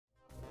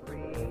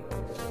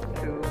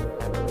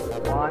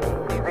Hey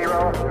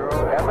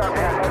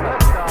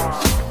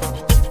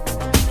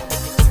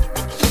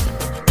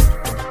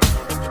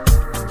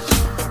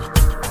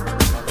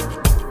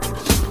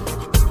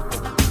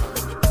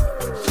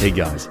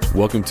guys,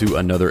 welcome to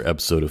another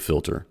episode of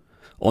Filter.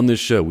 On this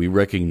show, we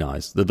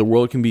recognize that the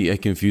world can be a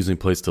confusing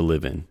place to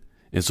live in.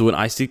 And so what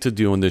I seek to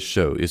do on this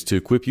show is to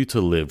equip you to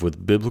live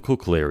with biblical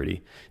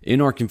clarity in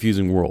our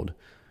confusing world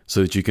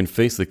so that you can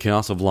face the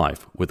chaos of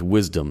life with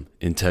wisdom,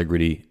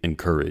 integrity, and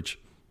courage.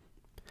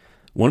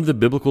 One of the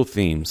biblical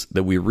themes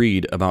that we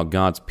read about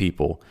God's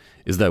people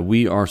is that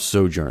we are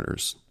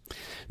sojourners.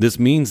 This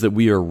means that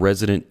we are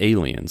resident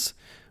aliens.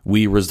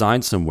 We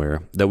reside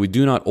somewhere that we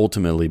do not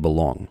ultimately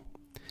belong.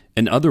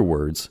 In other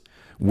words,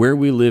 where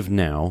we live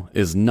now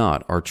is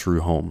not our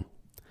true home.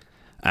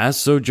 As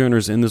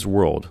sojourners in this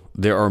world,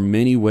 there are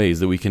many ways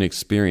that we can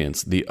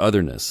experience the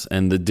otherness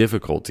and the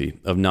difficulty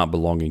of not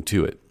belonging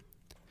to it.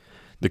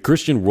 The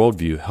Christian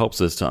worldview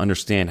helps us to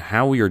understand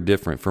how we are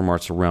different from our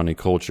surrounding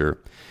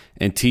culture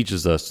and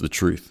teaches us the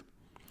truth.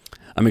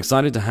 I'm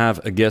excited to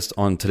have a guest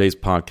on today's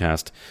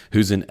podcast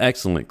who's an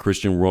excellent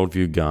Christian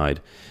worldview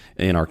guide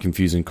in our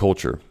confusing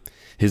culture.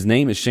 His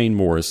name is Shane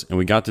Morris, and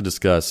we got to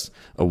discuss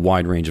a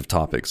wide range of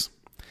topics.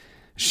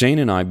 Shane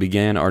and I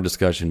began our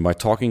discussion by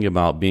talking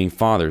about being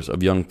fathers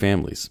of young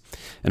families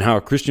and how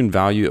a Christian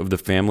value of the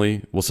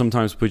family will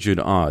sometimes put you at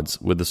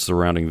odds with the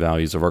surrounding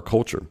values of our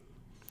culture.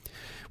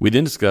 We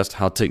then discussed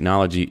how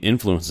technology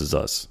influences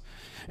us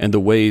and the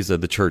ways that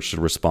the church should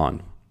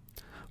respond.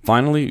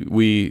 Finally,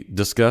 we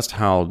discussed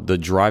how the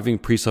driving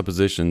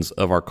presuppositions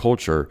of our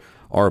culture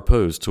are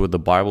opposed to what the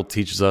Bible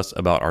teaches us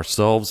about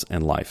ourselves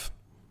and life.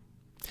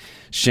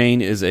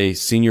 Shane is a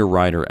senior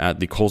writer at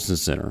the Colson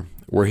Center,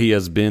 where he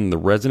has been the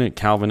resident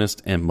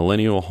Calvinist and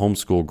millennial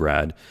homeschool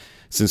grad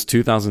since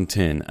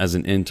 2010 as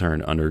an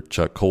intern under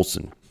Chuck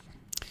Colson.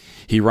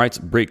 He writes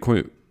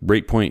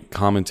breakpoint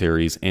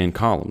commentaries and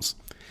columns.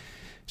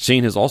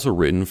 Shane has also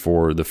written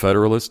for The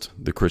Federalist,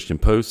 The Christian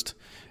Post,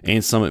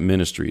 and Summit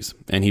Ministries,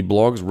 and he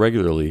blogs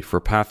regularly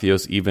for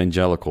Patheos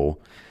Evangelical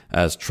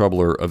as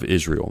Troubler of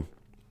Israel.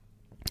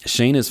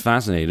 Shane is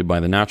fascinated by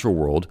the natural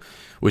world,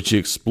 which he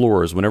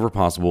explores whenever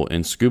possible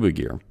in scuba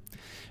gear.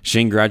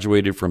 Shane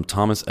graduated from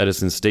Thomas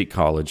Edison State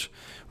College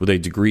with a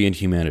degree in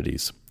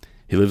humanities.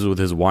 He lives with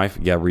his wife,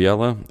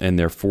 Gabriella, and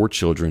their 4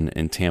 children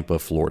in Tampa,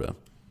 Florida.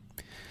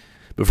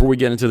 Before we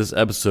get into this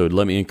episode,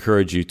 let me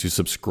encourage you to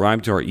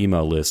subscribe to our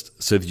email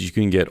list so that you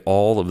can get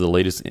all of the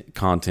latest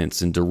content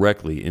sent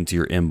directly into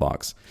your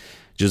inbox.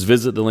 Just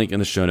visit the link in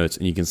the show notes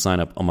and you can sign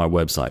up on my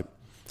website.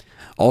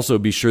 Also,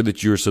 be sure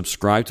that you are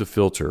subscribed to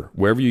Filter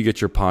wherever you get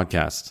your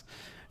podcasts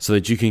so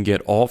that you can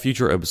get all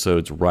future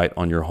episodes right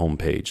on your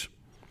homepage.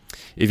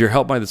 If you're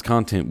helped by this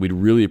content, we'd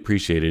really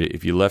appreciate it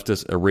if you left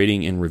us a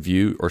rating and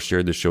review or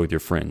shared the show with your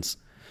friends.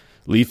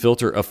 Leave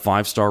Filter a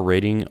 5-star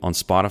rating on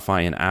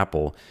Spotify and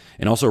Apple,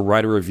 and also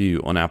write a review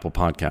on Apple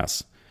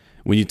Podcasts.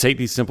 When you take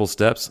these simple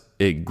steps,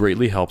 it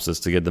greatly helps us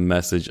to get the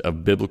message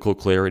of biblical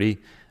clarity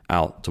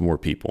out to more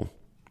people.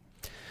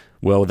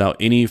 Well, without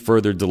any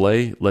further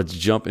delay, let's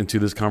jump into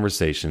this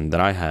conversation that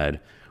I had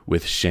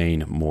with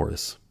Shane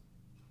Morris.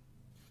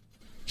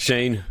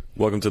 Shane,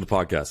 welcome to the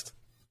podcast.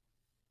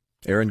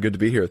 Aaron, good to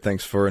be here.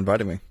 Thanks for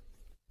inviting me.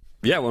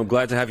 Yeah, well, I'm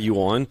glad to have you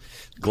on.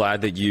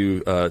 Glad that you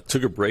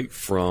took a break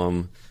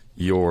from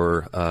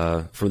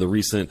from the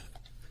recent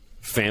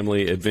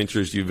family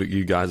adventures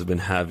you guys have been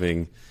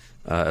having.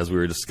 As we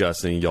were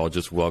discussing, y'all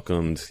just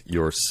welcomed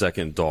your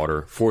second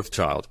daughter, 4th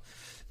child,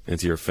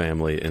 into your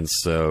family, and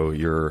so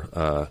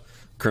you're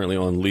currently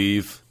on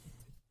leave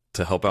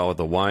to help out with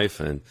the wife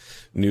and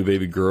new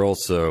baby girl.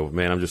 So,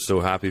 man, I'm just so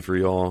happy for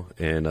y'all,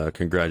 and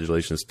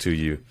congratulations to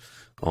you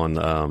on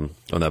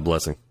that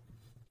blessing.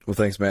 Well,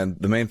 thanks, man.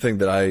 The main thing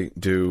that I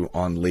do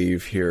on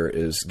leave here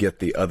is get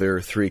the other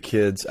 3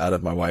 kids out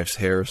of my wife's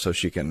hair so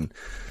she can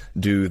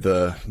do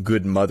the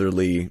good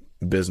motherly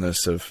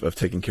business of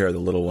taking care of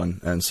the little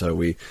one. And so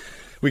we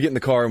get in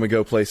the car and we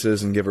go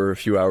places and give her a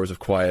few hours of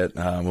quiet.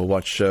 We'll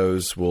watch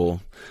shows.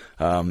 We'll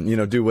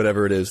do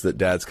whatever it is that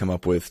dads come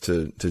up with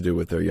to do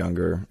with their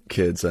younger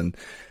kids. And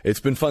it's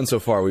been fun so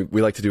far.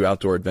 We like to do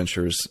outdoor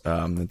adventures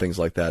and things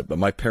like that. But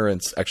my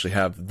parents actually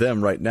have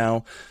them right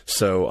now,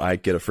 so I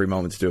get a free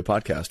moment to do a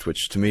podcast,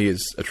 which to me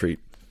is a treat.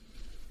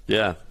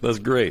 Yeah, that's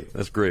great.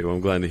 That's great. Well,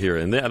 I'm glad to hear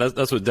it. And yeah,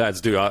 that's what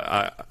dads do.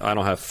 I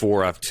don't have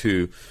 4, I have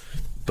 2.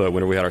 But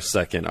when we had our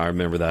second, I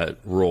remember that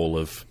role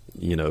of,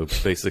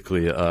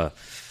 basically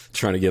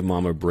trying to give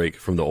mom a break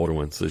from the older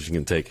one so she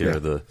can take care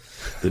of the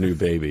new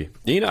baby.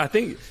 I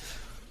think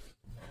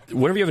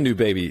whenever you have a new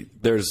baby,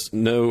 there's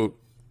no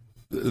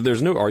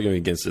arguing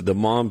against it. The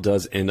mom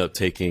does end up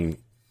taking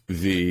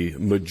the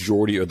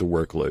majority of the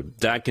workload.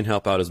 Dad can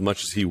help out as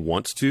much as he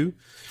wants to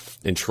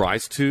and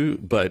tries to,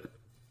 but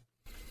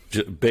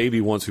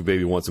baby wants who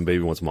baby wants, and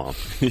baby wants mom.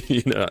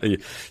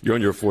 You're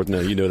on your 4th now,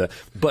 you know that.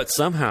 But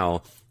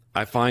somehow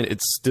I find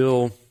it's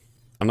still,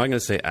 I'm not going to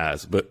say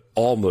but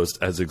almost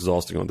as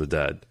exhausting on the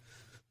dad.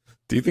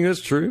 Do you think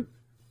that's true?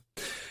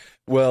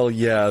 Well,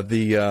 yeah.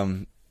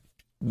 The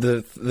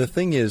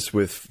thing is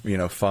with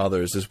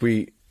fathers is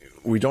we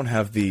we don't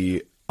have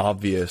the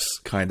obvious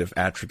kind of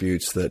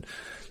attributes that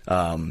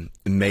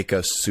make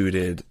us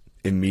suited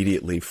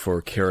immediately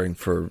for caring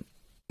for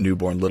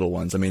newborn little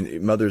ones. I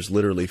mean, mothers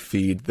literally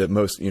feed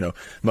mothers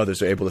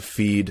are able to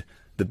feed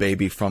the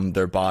baby from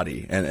their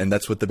body, and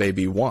that's what the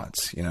baby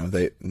wants.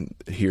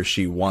 He or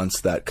she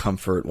wants that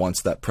comfort,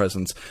 wants that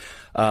presence.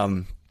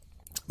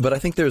 But I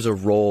think there's a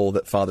role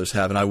that fathers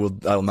have, and I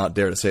will not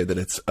dare to say that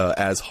it's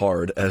as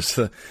hard as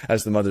the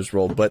mother's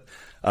role. But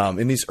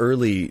in these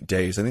early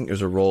days, I think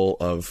there's a role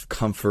of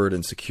comfort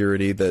and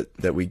security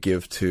that we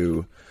give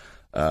to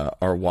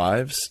our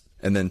wives,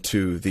 and then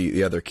to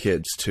the other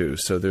kids too.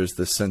 So there's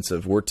this sense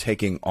of we're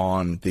taking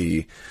on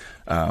the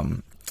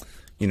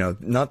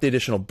not the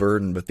additional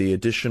burden, but the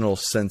additional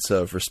sense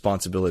of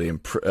responsibility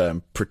and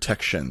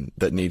protection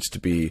that needs to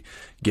be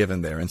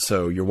given there. And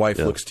so your wife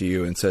looks to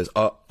you and says,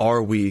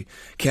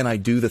 can I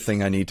do the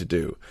thing I need to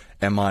do?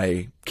 Am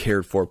I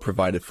cared for,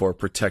 provided for,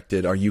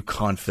 protected? Are you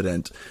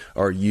confident?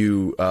 Are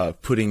you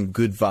putting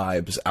good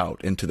vibes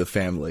out into the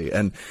family?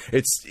 And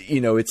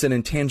it's an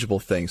intangible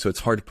thing, so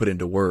it's hard to put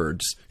into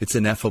words. It's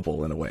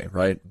ineffable in a way,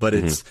 right? But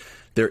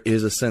there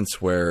is a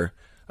sense where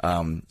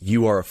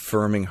you are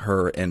affirming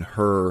her and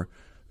her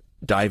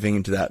diving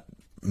into that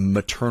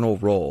maternal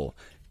role,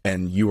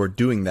 and you are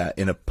doing that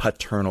in a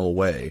paternal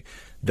way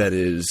that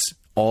is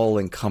all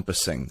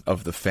encompassing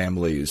of the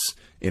family's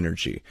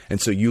energy.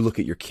 And so you look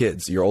at your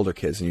kids, your older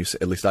kids, and you say,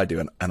 at least I do,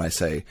 and I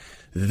say,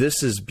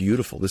 this is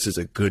beautiful. This is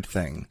a good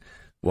thing,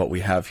 what we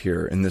have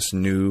here in this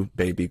new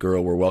baby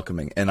girl we're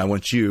welcoming. And I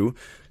want you,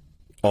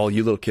 all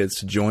you little kids,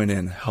 to join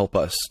in, help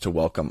us to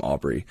welcome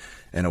Aubrey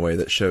in a way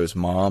that shows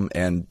mom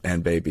and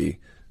baby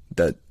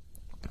that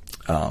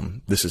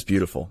this is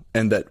beautiful,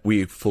 and that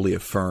we fully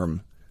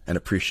affirm and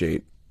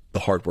appreciate the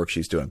hard work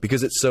she's doing.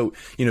 Because it's so,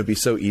 it'd be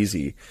so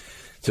easy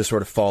to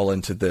sort of fall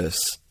into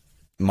this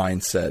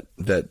mindset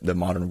that the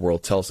modern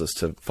world tells us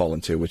to fall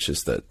into, which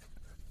is that,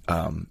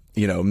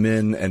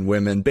 men and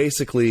women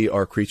basically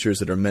are creatures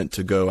that are meant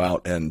to go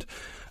out and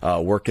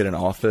work at an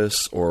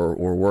office or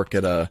work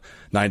at a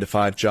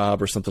 9-to-5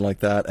 job or something like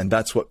that, and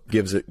that's what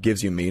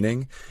gives you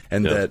meaning.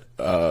 And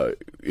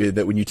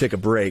that when you take a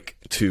break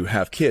to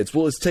have kids,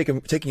 well, it's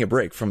taking a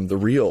break from the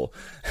real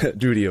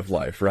duty of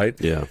life, right?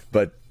 Yeah.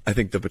 But I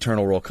think the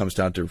paternal role comes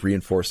down to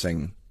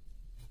reinforcing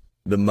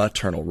the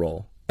maternal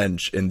role, and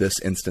in this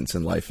instance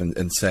in life,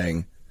 and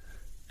saying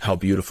how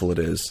beautiful it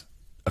is,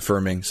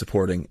 affirming,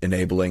 supporting,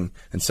 enabling,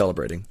 and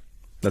celebrating.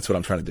 That's what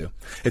I'm trying to do.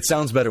 It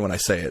sounds better when I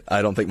say it.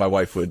 I don't think my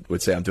wife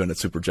would say I'm doing a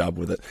super job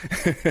with it,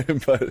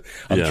 but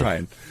I'm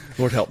trying.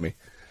 Lord help me.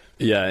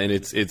 Yeah, and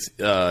it's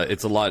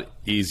a lot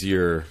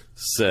easier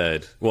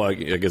said. Well, I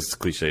guess it's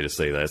cliche to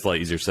say that. It's a lot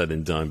easier said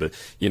than done. But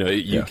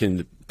you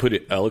can put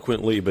it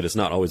eloquently, but it's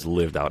not always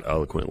lived out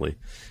eloquently.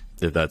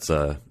 If that's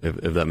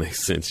if that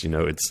makes sense,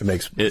 it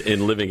makes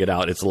in living it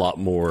out. It's a lot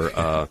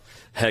more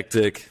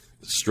hectic,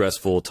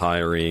 stressful,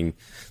 tiring.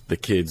 The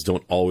kids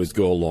don't always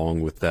go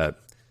along with that.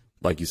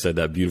 Like you said,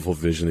 that beautiful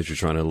vision that you're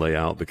trying to lay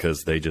out,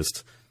 because they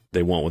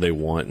want what they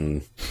want,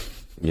 and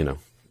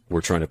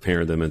we're trying to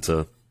parent them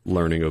into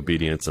learning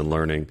obedience and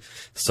learning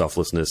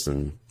selflessness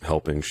and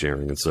helping,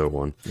 sharing, and so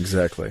on.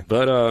 Exactly.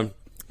 But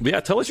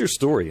tell us your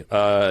story.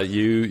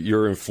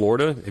 You're in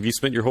Florida. Have you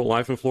spent your whole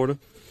life in Florida?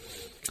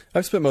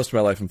 I've spent most of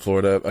my life in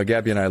Florida.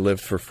 Gabby and I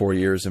lived for 4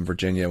 years in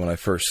Virginia when I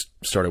first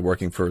started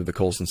working for the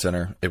Colson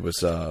Center. It was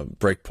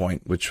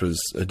Breakpoint, which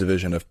was a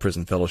division of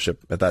Prison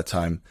Fellowship at that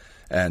time.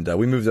 And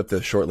we moved up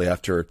there shortly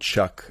after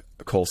Chuck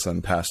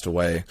Colson passed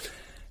away,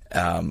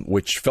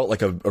 which felt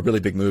like a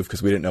really big move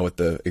because we didn't know what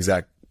the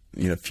exact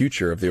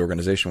future of the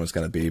organization was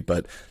going to be.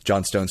 But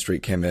John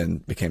Stonestreet came in,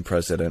 became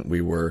president.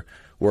 We were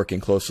working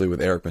closely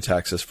with Eric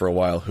Metaxas for a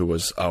while, who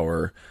was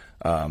our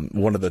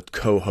one of the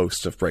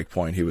co-hosts of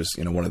Breakpoint. He was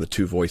one of the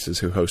two voices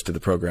who hosted the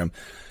program.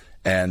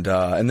 And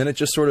then it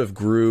just sort of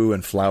grew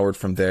and flowered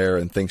from there,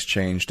 and things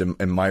changed,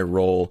 and my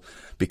role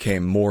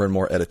became more and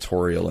more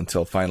editorial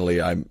until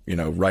finally I'm,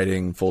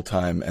 writing full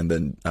time, and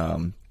then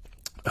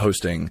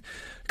co-hosting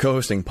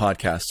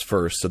podcasts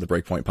first. So the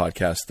Breakpoint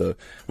podcast, the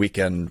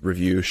Weekend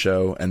Review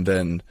show, and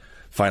then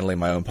finally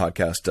my own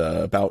podcast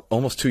about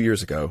almost 2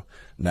 years ago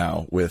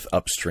now with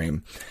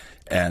Upstream.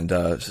 And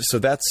so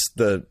that's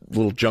the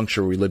little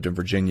juncture we lived in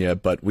Virginia,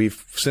 but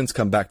we've since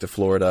come back to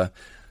Florida.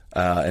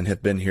 And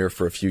have been here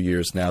for a few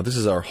years now. This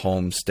is our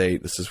home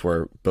state. This is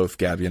where both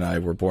Gabby and I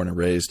were born and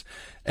raised,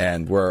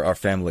 and where our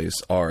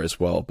families are as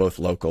well, both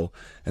local.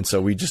 And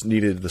so we just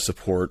needed the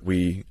support.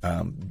 We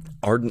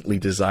ardently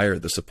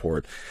desired the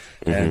support.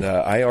 Mm-hmm. And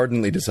I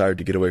ardently desired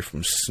to get away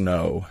from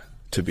snow,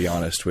 to be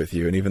honest with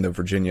you. And even though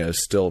Virginia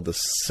is still the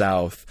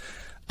South,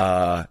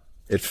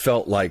 it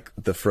felt like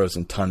the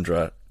frozen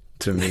tundra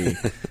to me.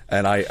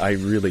 And I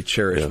really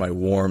cherish my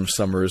warm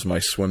summers, my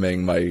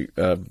swimming, my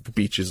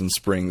beaches and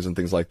springs and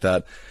things like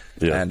that.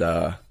 Yeah. And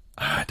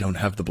I don't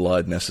have the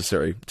blood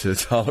necessary to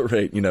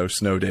tolerate,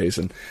 snow days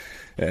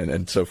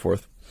and so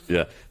forth.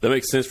 Yeah, that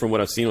makes sense from what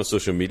I've seen on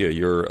social media.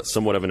 You're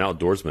somewhat of an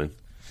outdoorsman.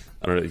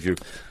 I don't know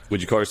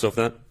would you call yourself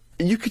that?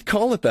 You could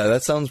call it that.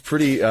 That sounds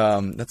pretty,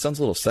 that sounds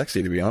a little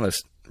sexy, to be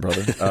honest,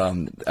 brother.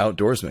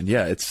 Outdoorsman.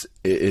 Yeah,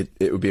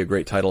 it would be a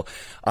great title.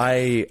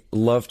 I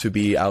love to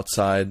be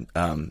outside.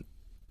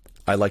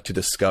 I like to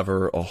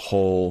discover a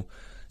whole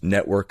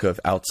network of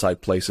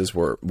outside places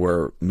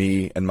where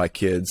me and my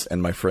kids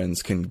and my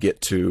friends can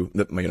get to,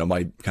 my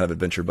kind of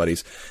adventure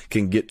buddies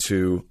can get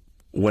to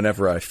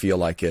whenever I feel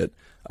like it.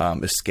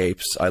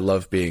 Escapes. I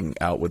love being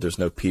out where there's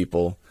no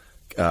people,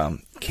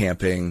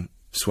 camping,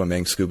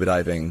 swimming, scuba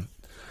diving,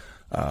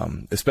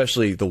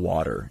 especially the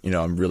water.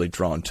 I'm really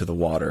drawn to the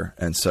water.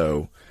 And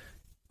so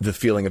the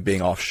feeling of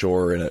being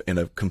offshore in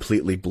a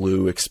completely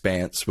blue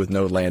expanse with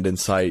no land in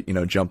sight,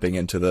 jumping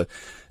into the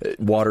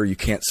water where you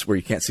can't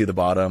see the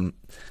bottom,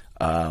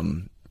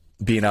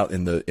 being out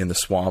in the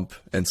swamp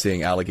and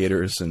seeing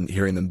alligators and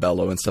hearing them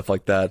bellow and stuff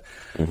like that,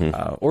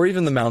 or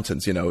even the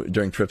mountains.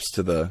 During trips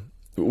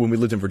when we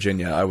lived in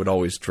Virginia, I would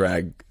always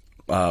drag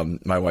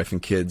my wife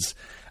and kids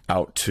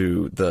out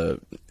to the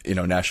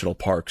national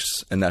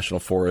parks and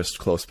national forests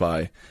close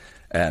by,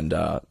 and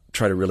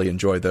try to really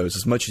enjoy those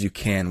as much as you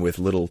can with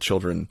little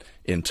children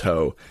in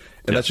tow.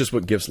 And that's just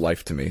what gives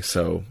life to me.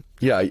 So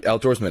yeah,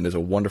 outdoorsman is a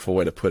wonderful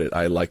way to put it.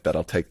 I like that.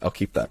 I'll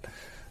keep that.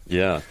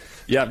 Yeah.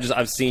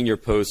 I've seen your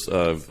posts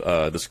of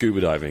the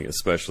scuba diving,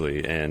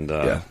 especially, and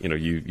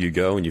you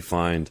go and you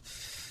find,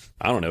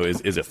 I don't know,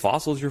 is it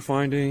fossils you're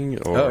finding?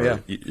 Or,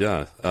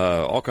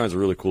 all kinds of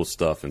really cool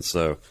stuff. And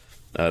so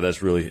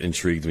that's really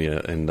intrigued me,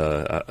 and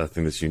I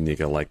think that's unique.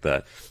 I like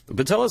that.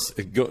 But tell us,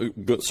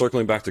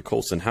 circling back to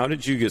Colson, how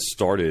did you get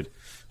started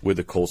with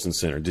the Colson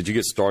Center? Did you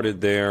get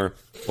started there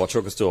while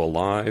Chuck was still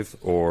alive,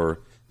 or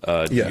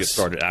did you get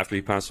started after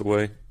he passed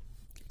away?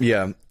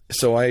 Yeah.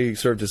 So I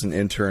served as an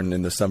intern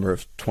in the summer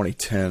of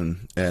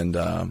 2010, and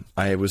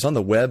I was on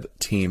the web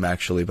team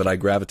actually, but I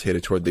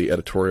gravitated toward the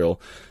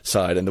editorial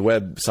side, and the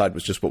web side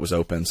was just what was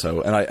open.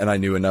 So, and I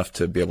knew enough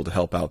to be able to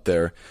help out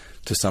there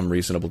to some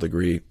reasonable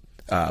degree.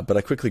 But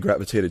I quickly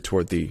gravitated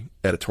toward the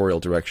editorial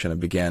direction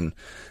and began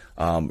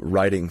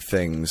writing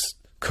things,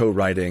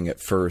 co-writing at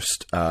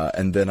first,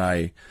 and then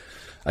I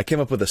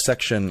came up with a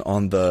section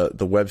on the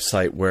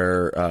website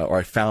or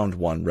I found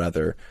one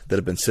rather, that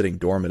had been sitting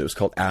dormant. It was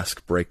called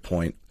Ask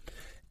Breakpoint.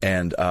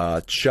 And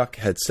Chuck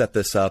had set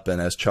this up, and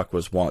as Chuck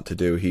was wont to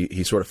do,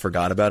 he sort of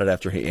forgot about it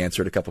after he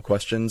answered a couple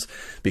questions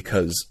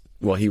because,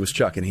 well, he was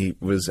Chuck and he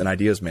was an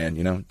ideas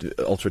man,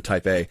 ultra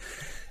type A.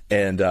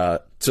 And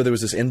so there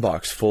was this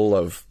inbox full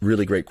of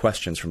really great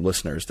questions from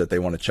listeners that they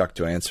wanted Chuck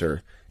to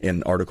answer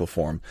in article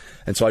form.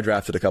 And so I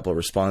drafted a couple of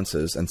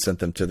responses and sent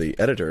them to the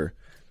editor,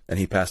 and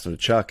he passed them to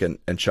Chuck, and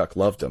Chuck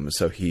loved them.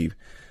 So he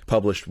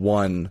published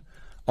one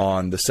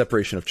on the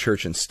separation of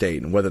church and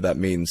state, and whether that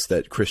means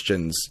that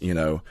Christians,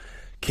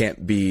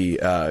 can't bring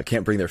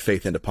their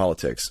faith into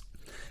politics.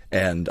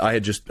 And I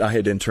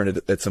had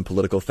interned at some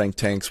political think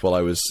tanks while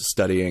I was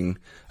studying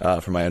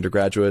for my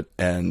undergraduate,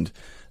 and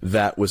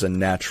that was a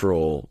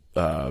natural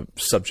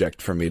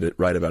subject for me to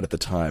write about at the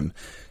time.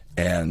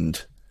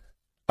 And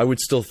I would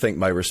still think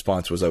my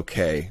response was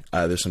okay.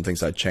 There's some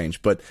things I'd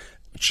change, but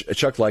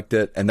Chuck liked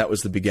it, and that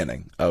was the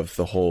beginning of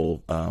the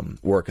whole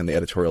work in the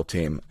editorial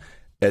team.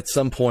 At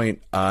some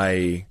point,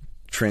 I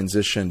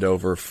transitioned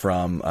over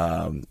from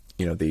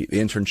the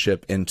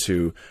internship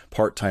into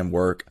part-time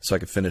work so I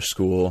could finish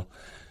school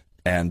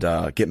and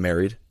get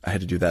married. I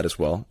had to do that as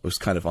well. It was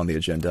kind of on the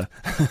agenda.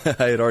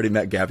 I had already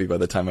met Gabby by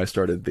the time I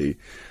started the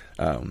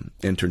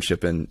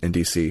internship in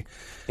DC.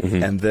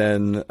 Mm-hmm. And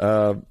then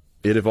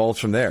it evolved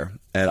from there.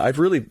 And I've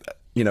really,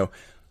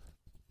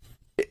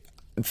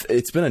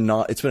 it's been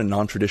a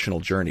non-traditional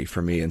journey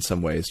for me in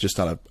some ways, just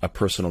on a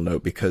personal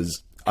note,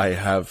 because I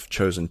have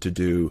chosen to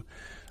do,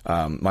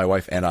 my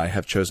wife and I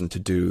have chosen to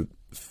do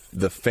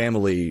the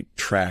family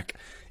track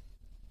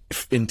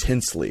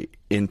intensely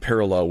in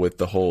parallel with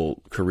the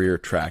whole career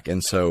track.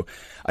 And so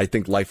I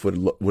think life would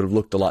have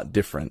looked a lot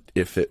different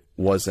if it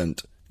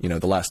wasn't,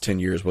 the last 10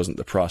 years wasn't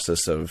the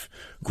process of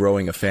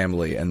growing a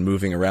family and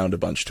moving around a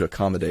bunch to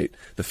accommodate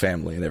the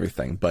family and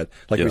everything. But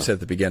like we said at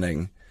the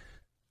beginning,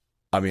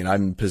 I mean,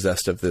 I'm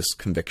possessed of this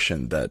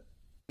conviction that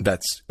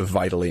that's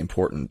vitally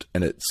important,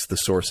 and it's the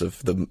source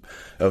of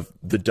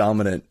the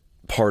dominant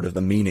part of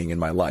the meaning in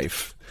my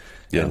life.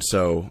 Yeah. And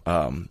so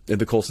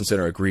the Colson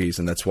Center agrees,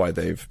 and that's why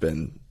they've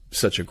been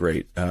such a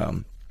great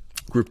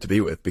group to be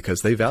with,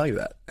 because they value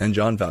that, and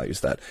John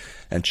values that,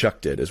 and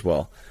Chuck did as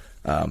well.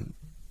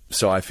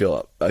 So I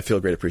feel a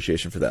great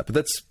appreciation for that.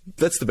 But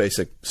that's the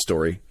basic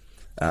story,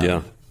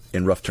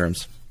 in rough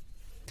terms.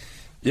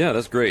 Yeah,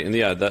 that's great, and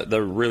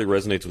that really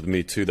resonates with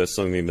me too. That's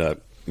something that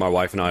my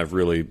wife and I have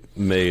really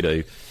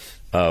made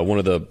one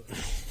of the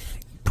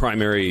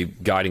primary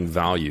guiding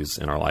values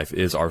in our life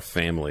is our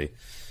family.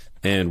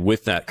 And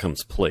with that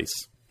comes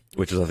place,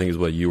 which I think is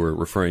what you were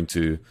referring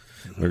to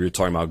when you were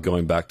talking about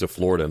going back to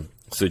Florida,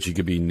 so that you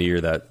could be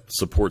near that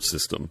support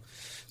system,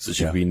 so that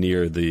you could be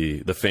near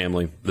the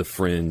family, the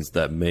friends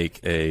that make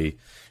a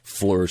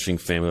flourishing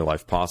family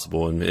life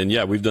possible. And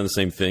we've done the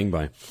same thing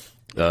by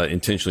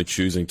intentionally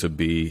choosing to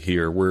be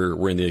here.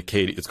 We're in the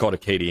Acadia. It's called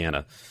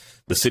Acadiana,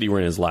 the city we're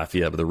in is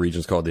Lafayette, but the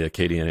region's called the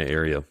Acadiana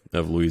area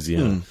of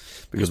Louisiana,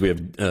 because we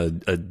have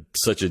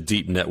such a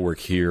deep network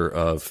here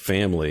of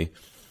family,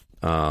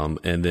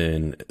 and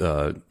then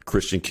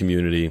Christian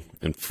community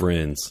and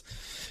friends.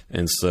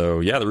 And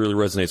so, yeah, that really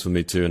resonates with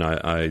me too. And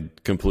I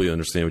completely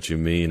understand what you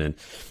mean. And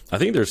I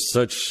think there's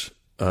such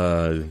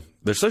a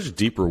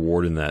deep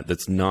reward in that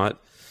that's not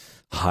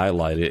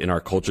highlighted in our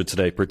culture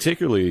today,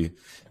 particularly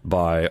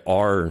by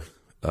our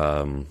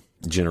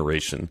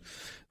generation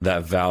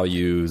that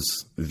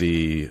values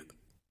the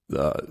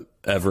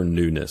ever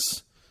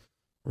newness,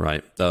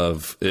 right?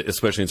 Of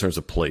especially in terms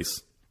of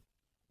place.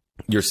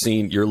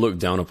 You're looked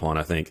down upon,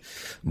 I think,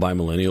 by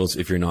millennials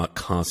if you're not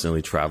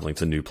constantly traveling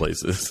to new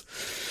places,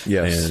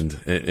 yes,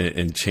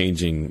 and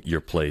changing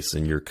your place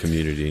and your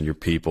community and your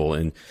people,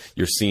 and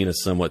you're seen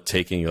as somewhat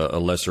taking a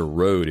lesser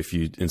road if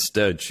you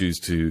instead choose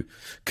to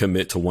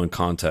commit to one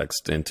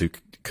context and to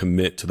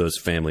commit to those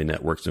family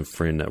networks and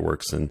friend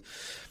networks and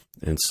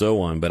so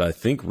on. But I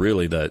think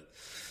really that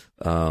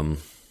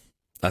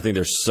I think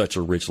there's such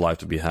a rich life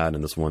to be had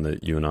in this one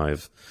that you and I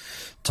have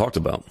talked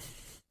about.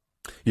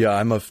 Yeah,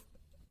 I'm of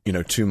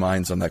two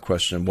minds on that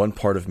question. One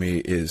part of me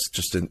is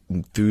just an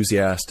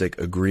enthusiastic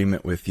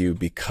agreement with you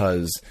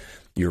because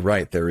you're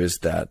right. There is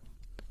that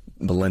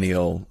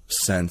millennial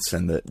sense,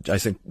 and that I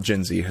think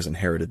Gen Z has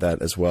inherited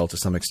that as well to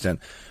some extent,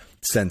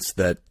 sense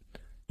that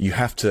you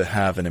have to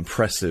have an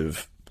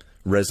impressive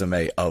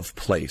resume of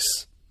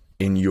place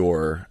in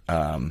your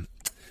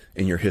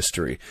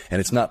history. And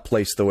it's not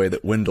place the way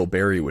that Wendell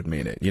Berry would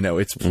mean it.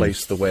 It's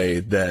place the way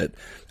that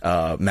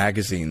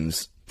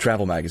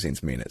travel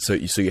magazines mean it. So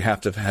you have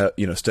to have,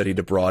 studied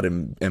abroad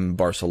in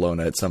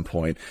Barcelona at some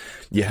point.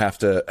 You have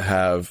to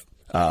have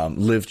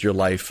lived your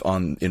life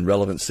in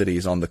relevant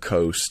cities on the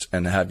coast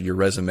and have your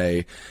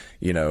resume,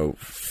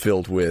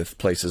 filled with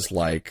places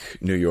like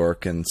New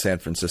York and San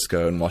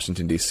Francisco and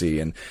Washington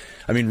D.C. And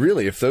I mean,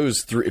 really, if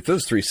those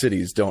three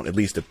cities don't, at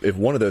least if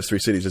one of those three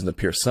cities doesn't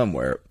appear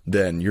somewhere,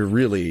 then you're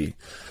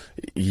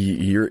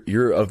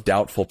of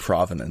doubtful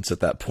provenance at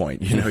that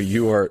point.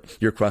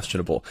 You're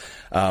questionable.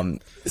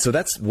 So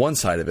that's one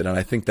side of it, and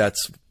I think I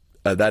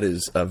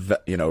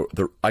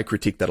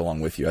critique that along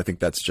with you. I think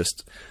that's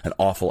just an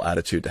awful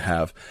attitude to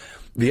have.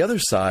 The other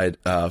side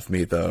of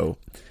me, though,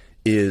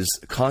 is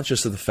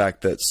conscious of the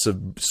fact that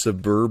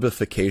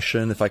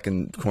suburbification, if I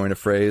can coin a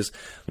phrase,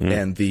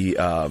 and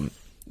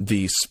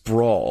the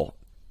sprawl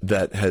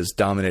that has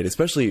dominated,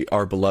 especially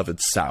our beloved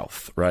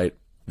South, right?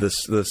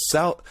 The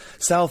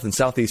South and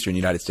Southeastern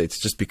United States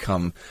has just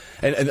become,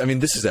 and I mean,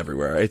 this is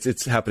everywhere.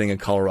 It's happening in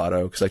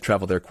Colorado because I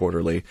travel there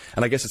quarterly,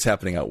 and I guess it's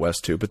happening out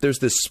west too. But there's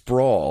this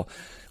sprawl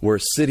where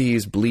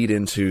cities bleed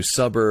into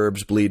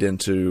suburbs, bleed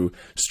into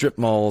strip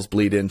malls,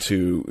 bleed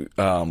into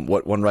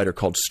what one writer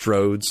called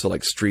stroads, so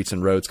like streets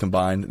and roads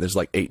combined. There's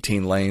like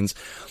 18 lanes,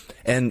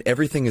 and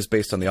everything is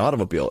based on the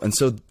automobile. And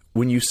so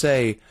when you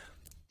say,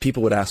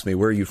 people would ask me,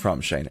 "Where are you from,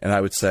 Shane?" And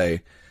I would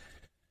say,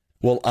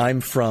 "Well, I'm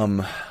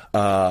from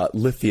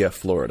Lithia,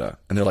 Florida."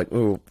 And they're like,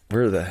 "Oh,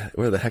 where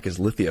the heck is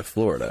Lithia,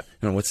 Florida?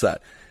 What's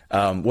that?"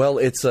 Well,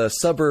 it's a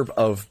suburb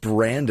of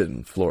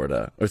Brandon,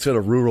 Florida. It's got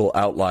a rural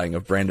outlying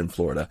of Brandon,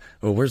 Florida.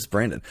 Well, where's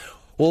Brandon?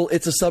 Well,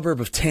 it's a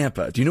suburb of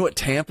Tampa. Do you know what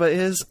Tampa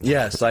is?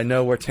 Yes, I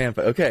know where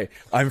Tampa. Okay,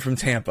 I'm from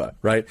Tampa,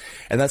 right?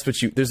 And that's what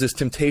there's this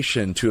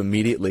temptation to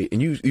immediately,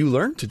 and you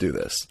learn to do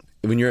this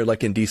when you're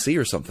like in DC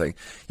or something.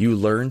 You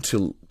learn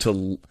to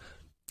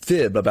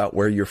fib about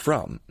where you're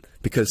from,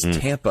 because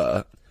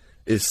Tampa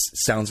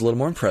sounds a little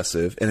more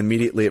impressive, and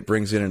immediately it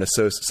brings in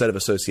set of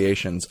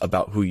associations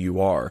about who you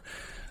are,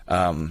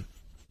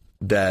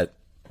 that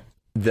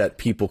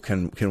people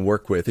can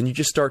work with, and you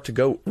just start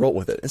to roll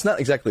with it. It's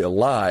not exactly a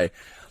lie,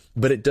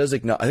 but it does. I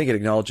think it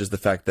acknowledges the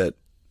fact that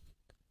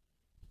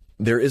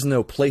there is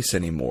no place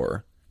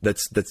anymore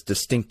that's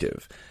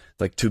distinctive.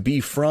 Like, to be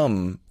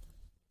from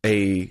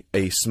a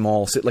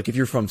small city, like if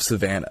you're from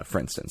Savannah, for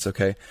instance,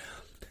 okay.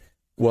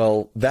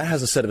 Well, that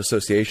has a set of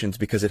associations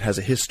because it has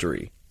a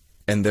history,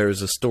 and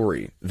there's a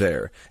story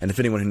there. And if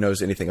anyone who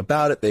knows anything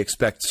about it, they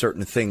expect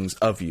certain things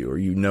of you, or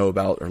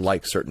about or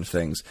like certain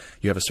things.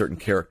 You have a certain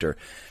character.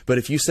 But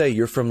if you say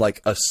you're from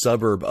like a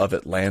suburb of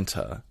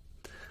Atlanta,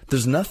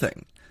 there's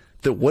nothing.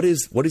 What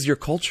is your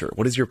culture?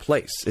 What is your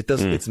place? It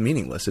doesn't. It's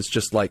meaningless. It's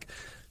just like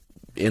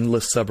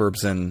endless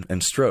suburbs and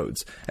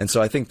stroads. And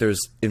so I think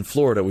in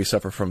Florida we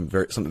suffer from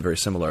something very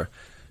similar.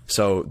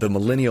 So the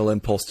millennial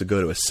impulse to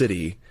go to a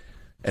city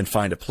and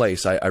find a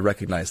place, I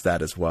recognize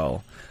that as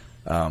well.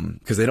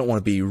 Because they don't want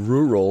to be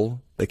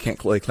rural. They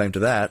can't lay claim to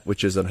that,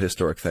 which is a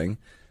historic thing.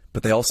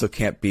 But they also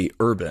can't be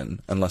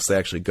urban unless they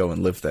actually go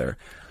and live there.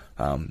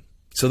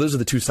 So those are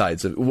the two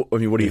sides. What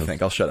do you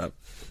think? I'll shut up.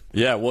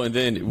 Yeah, well, and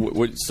then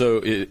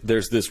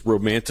there's this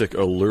romantic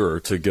allure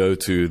to go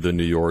to the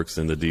New Yorks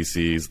and the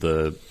DCs,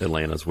 the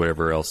Atlantas,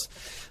 whatever else.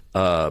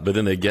 But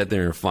then they get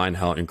there and find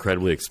how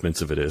incredibly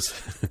expensive it is.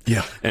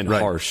 Yeah, and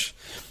harsh.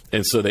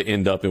 And so they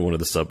end up in one of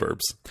the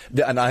suburbs.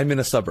 And I'm in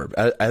a suburb.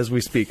 As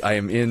we speak, I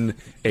am in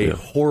a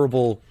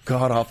horrible,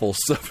 god-awful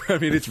suburb. I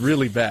mean, it's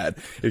really bad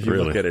if you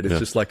look at it. It's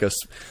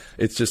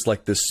just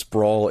like this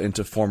sprawl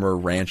into former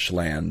ranch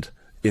land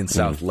in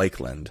South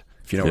Lakeland,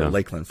 if you know where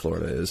Lakeland,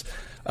 Florida is.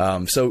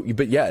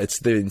 But yeah, it's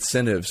the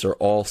incentives are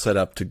all set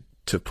up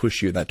to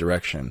push you in that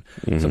direction.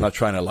 So I'm not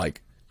trying to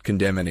like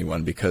condemn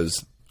anyone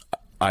because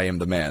I am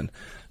the man,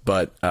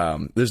 but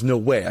there's no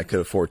way I could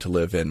afford to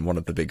live in one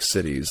of the big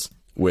cities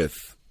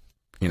with,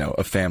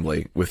 a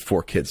family with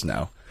 4 kids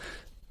now.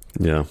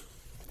 Yeah.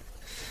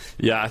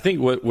 Yeah. I think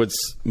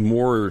what's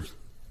more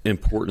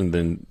important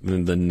than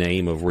the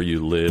name of where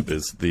you live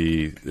is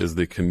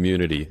the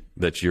community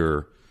that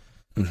you're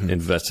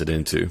invested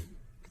into.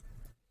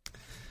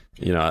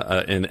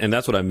 And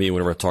that's what I mean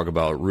whenever I talk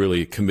about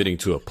really committing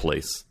to a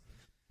place.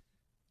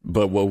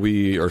 But what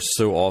we are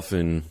so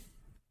often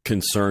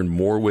concerned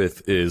more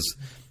with is,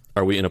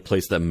 are we in a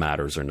place that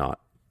matters or not?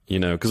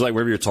 Because like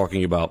whenever you're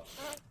talking about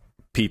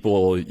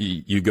people,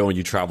 you go and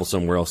you travel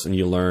somewhere else and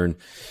you learn,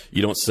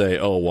 you don't say,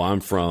 oh, well, I'm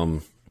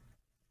from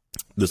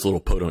this little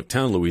podunk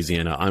town,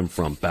 Louisiana. I'm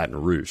from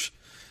Baton Rouge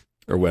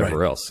or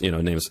wherever else,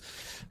 names.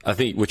 I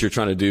think what you're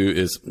trying to do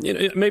is,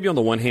 maybe on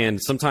the one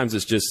hand, sometimes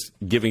it's just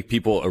giving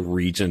people a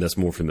region that's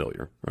more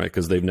familiar, right?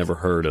 Because they've never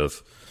heard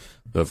of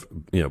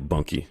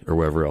Bunkie or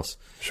wherever else.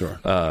 Sure.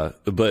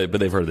 But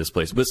they've heard of this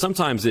place. But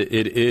sometimes it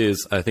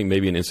is, I think,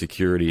 maybe an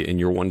insecurity,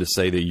 and you're wanting to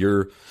say that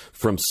you're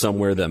from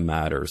somewhere that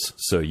matters,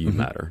 so you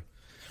matter.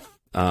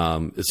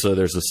 So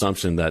there's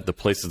assumption that the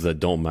places that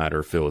don't matter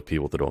are filled with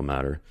people that don't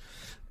matter.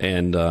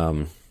 And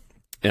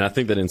I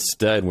think that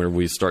instead, when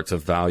we start to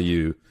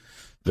value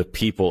the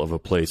people of a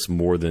place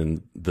more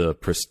than the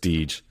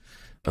prestige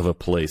of a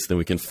place, then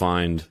we can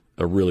find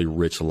a really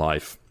rich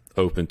life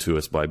open to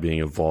us by being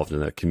involved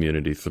in that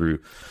community through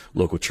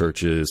local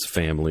churches,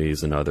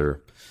 families, and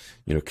other,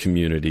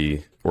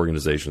 community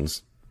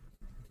organizations.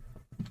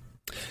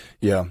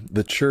 Yeah,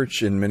 the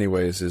church in many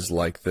ways is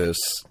like this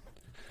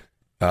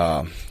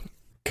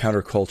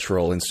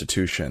countercultural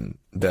institution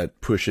that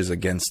pushes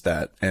against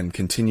that and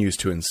continues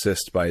to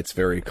insist by its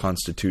very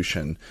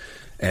constitution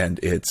and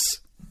its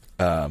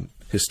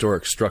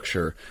historic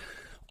structure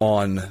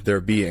on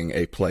there being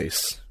a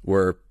place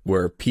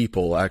where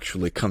people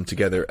actually come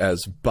together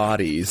as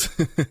bodies,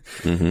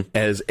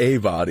 as a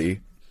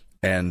body,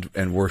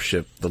 and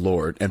worship the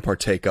Lord and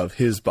partake of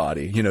His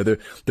body.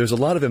 There's a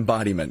lot of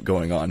embodiment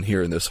going on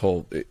here in this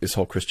whole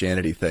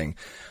Christianity thing,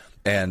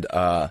 and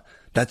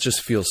that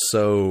just feels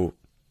so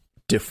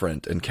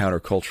different and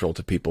countercultural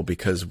to people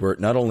because we're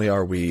not only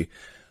are we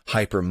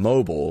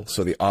hypermobile,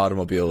 so the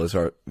automobile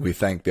we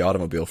thank the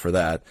automobile for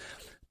that,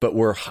 but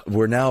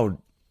we're now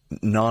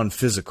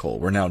non-physical.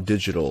 We're now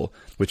digital,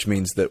 which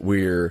means that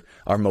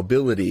our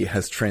mobility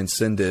has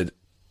transcended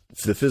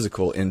the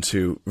physical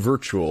into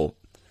virtual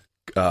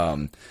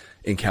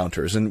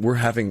encounters, and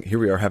here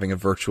we are having a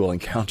virtual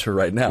encounter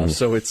right now.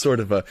 So it's sort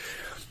of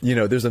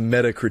there's a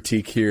meta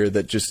critique here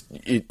that just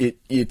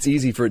it's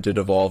easy for it to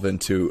devolve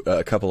into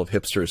a couple of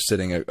hipsters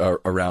sitting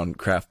around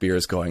craft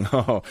beers going,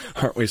 oh,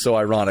 aren't we so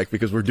ironic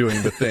because we're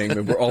doing the thing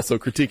and we're also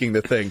critiquing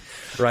the thing,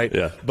 right?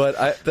 Yeah.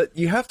 But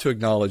you have to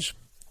acknowledge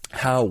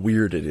how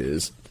weird it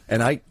is.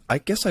 And I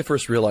guess I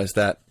first realized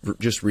that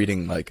just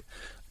reading like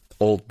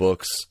old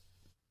books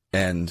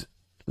and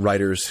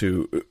writers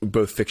who,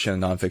 both fiction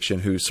and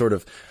nonfiction, who sort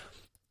of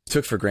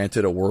took for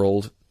granted a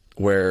world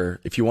where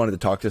if you wanted to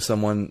talk to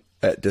someone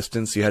at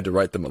distance, you had to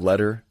write them a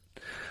letter,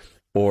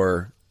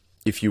 or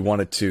if you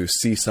wanted to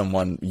see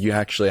someone, you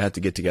actually had to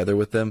get together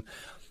with them.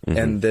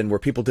 And then where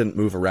people didn't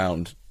move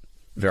around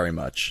very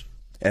much.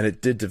 And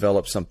it did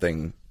develop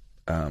something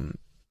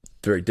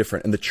very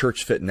different, and the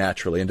church fit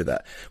naturally into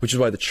that, which is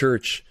why the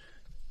church,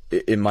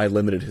 in my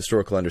limited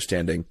historical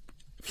understanding,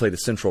 played a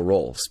central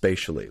role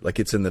spatially. Like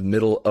it's in the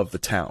middle of the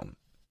town,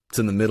 it's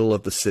in the middle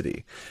of the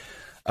city.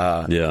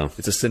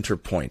 It's a center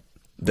point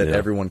that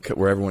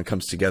where everyone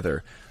comes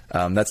together.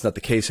 That's not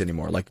the case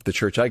anymore. Like the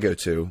church I go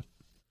to,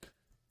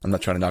 I'm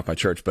not trying to knock my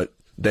church, but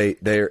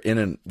they're in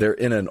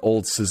an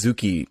old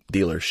Suzuki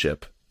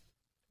dealership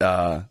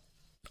on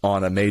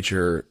a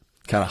major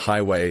kind of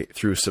highway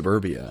through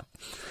suburbia.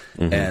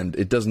 And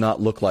it does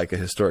not look like a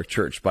historic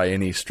church by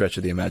any stretch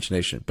of the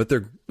imagination, but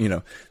they're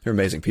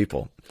amazing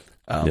people.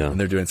 And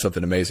they're doing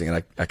something amazing.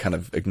 And I kind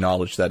of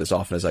acknowledge that as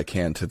often as I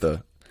can to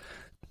the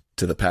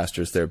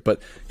pastors there.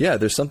 But yeah,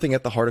 there's something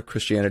at the heart of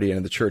Christianity and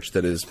in the church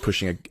that is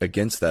pushing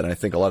against that. And I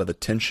think a lot of the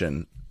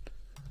tension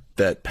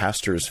that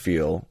pastors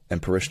feel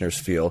and parishioners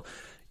feel,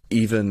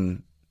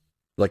 even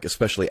like,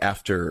 especially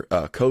after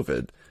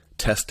COVID,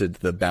 tested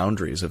the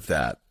boundaries of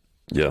that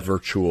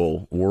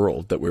virtual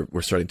world that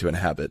we're starting to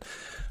inhabit.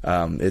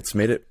 It's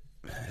made it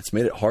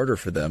harder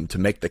for them to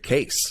make the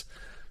case.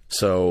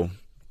 So,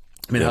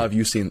 I mean, how have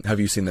you seen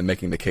them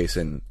making the case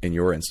in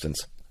your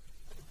instance?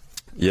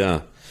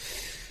 Yeah.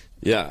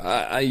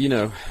 I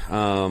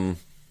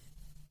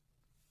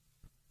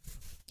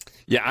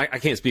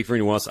can't speak for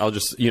anyone else. I'll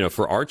just,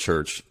 for our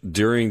church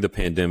during the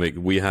pandemic,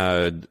 we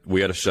had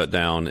a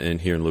shutdown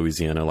here in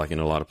Louisiana, like in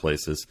a lot of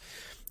places.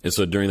 And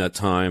so during that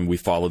time, we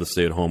followed the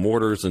stay-at-home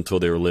orders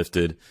until they were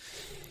lifted,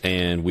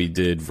 and we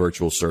did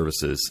virtual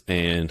services.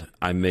 And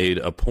I made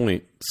a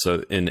point,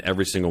 so in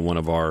every single one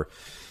of our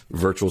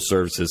virtual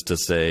services, to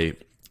say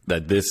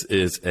that this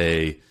is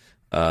a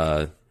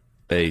a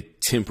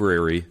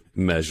temporary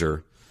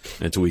measure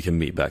until we can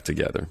meet back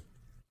together.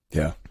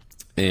 Yeah.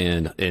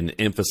 And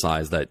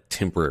emphasize that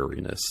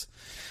temporariness.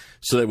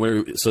 So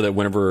that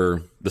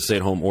whenever the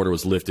stay-at-home order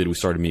was lifted, we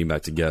started meeting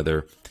back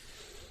together.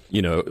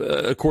 You know,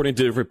 according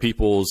to different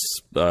people's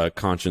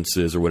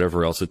consciences or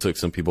whatever else, it took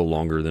some people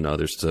longer than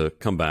others to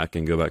come back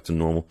and go back to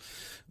normal.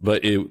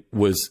 But it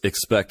was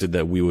expected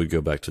that we would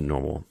go back to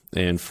normal.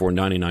 And for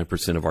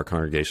 99% of our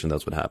congregation,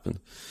 that's what happened.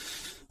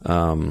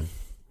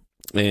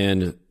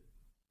 And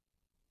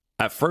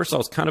at first, I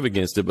was kind of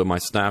against it, but my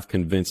staff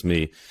convinced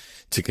me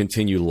to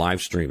continue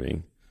live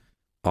streaming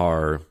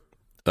our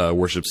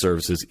worship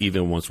services,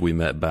 even once we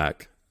met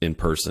back in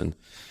person.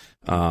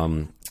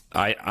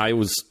 I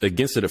was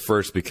against it at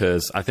first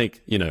because I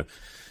think, you know,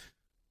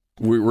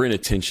 we're in a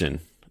tension,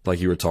 like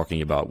you were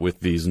talking about, with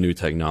these new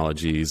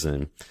technologies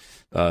and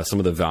some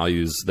of the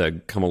values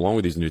that come along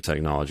with these new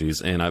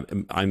technologies.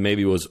 And I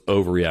maybe was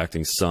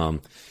overreacting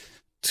some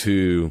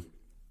to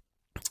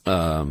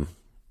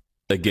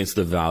against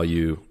the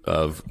value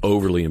of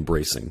overly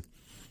embracing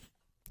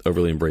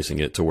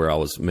it, to where I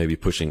was maybe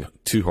pushing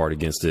too hard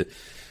against it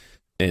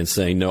and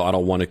saying, no, I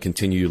don't want to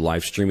continue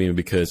live streaming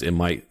because it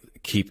might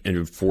keep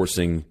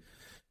enforcing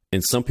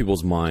in some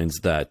people's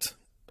minds that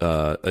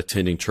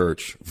attending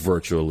church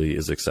virtually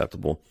is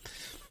acceptable.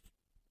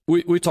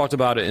 We talked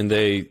about it, and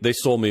they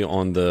sold me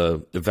on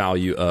the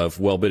value of,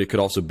 well, but it could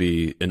also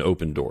be an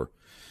open door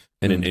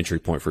and an entry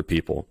point for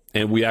people.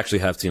 And we actually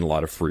have seen a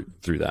lot of fruit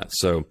through that.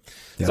 So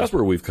that's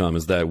where we've come,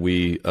 is that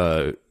we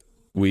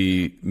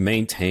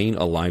maintain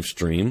a live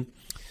stream,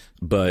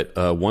 but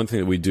one thing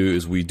that we do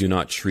is we do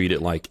not treat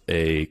it like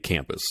a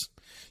campus.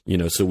 You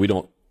know, so we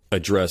don't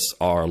address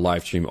our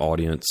live stream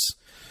audience,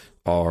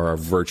 our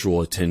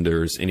virtual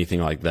attenders,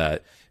 anything like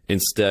that.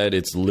 Instead,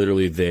 it's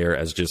literally there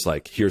as just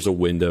like, here's a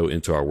window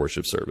into our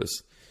worship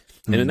service.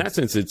 And in that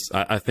sense,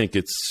 I think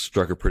it's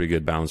struck a pretty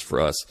good balance for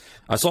us.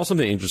 I saw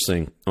something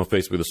interesting on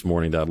Facebook this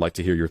morning that I'd like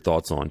to hear your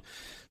thoughts on.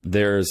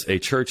 There's a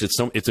church,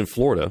 it's in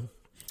Florida.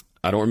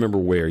 I don't remember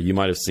where. You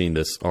might have seen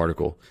this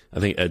article. I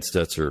think Ed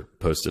Stetzer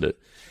posted it.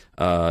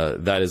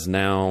 That is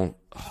now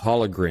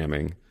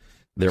hologramming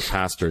their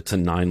pastor to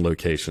 9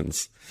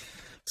 locations.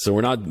 So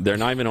they're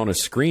not even on a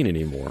screen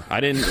anymore. I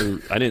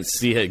didn't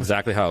see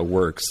exactly how it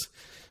works.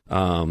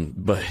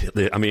 But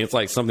I mean, it's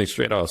like something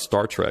straight out of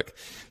Star Trek.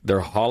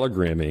 They're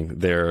hologramming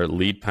their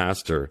lead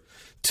pastor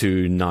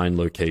to 9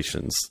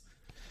 locations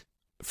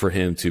for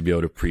him to be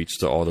able to preach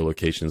to all the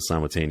locations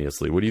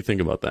simultaneously. What do you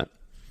think about that?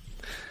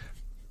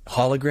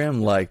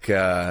 Hologram,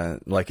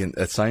 like in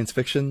a science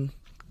fiction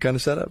kind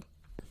of setup?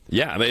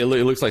 Yeah, I mean, it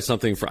looks like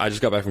something I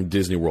just got back from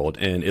Disney World,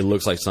 and it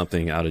looks like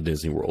something out of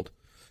Disney World.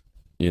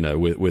 You know,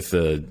 with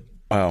the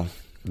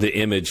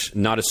image,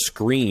 not a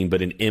screen,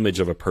 but an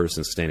image of a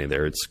person standing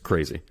there. It's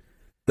crazy.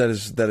 That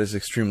is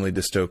extremely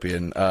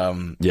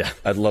dystopian. Yeah,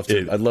 I'd love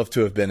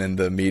to have been in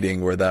the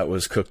meeting where that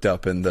was cooked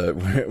up and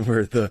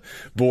where the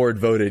board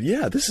voted,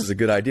 yeah, this is a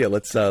good idea.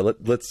 Let's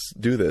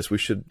do this. We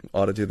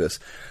ought to do this.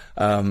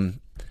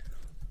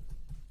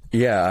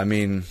 Yeah, I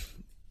mean,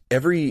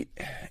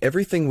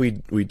 everything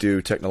we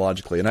do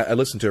technologically, and I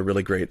listened to a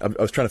really great. I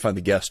was trying to find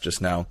the guest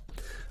just now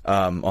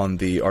on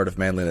the Art of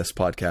Manliness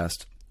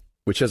podcast,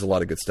 which has a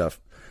lot of good stuff.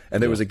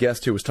 And there was a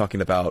guest who was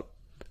talking about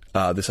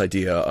this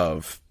idea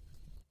of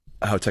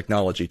how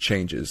technology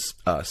changes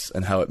us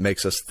and how it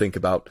makes us think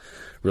about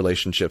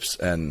relationships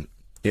and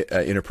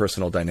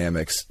interpersonal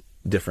dynamics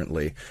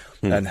differently,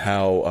 and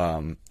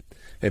how,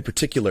 in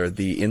particular,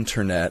 the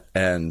internet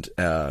and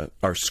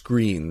our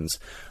screens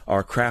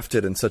are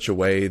crafted in such a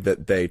way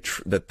that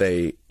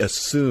they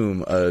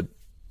assume a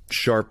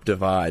sharp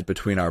divide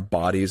between our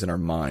bodies and our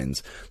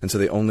minds, and so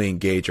they only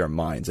engage our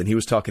minds. And he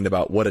was talking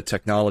about what a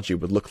technology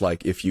would look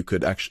like if you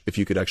could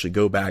actually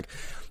go back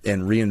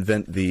and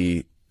reinvent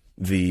the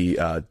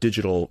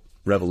digital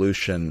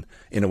revolution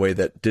in a way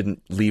that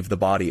didn't leave the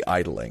body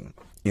idling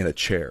in a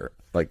chair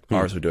like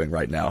ours are doing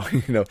right now.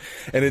 You know,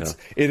 and it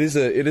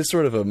is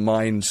sort of a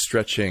mind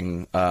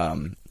stretching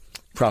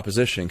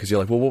proposition, because you're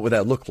like, well, what would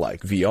that look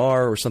like?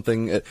 VR or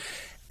something?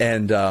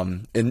 And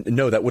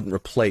no, that wouldn't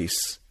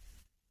replace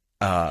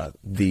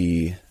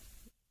the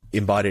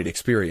embodied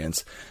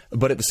experience.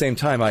 But at the same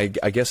time, I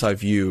guess I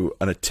view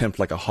an attempt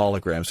like a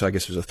hologram, so I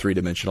guess there's a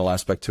 3-dimensional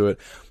aspect to it,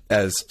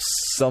 as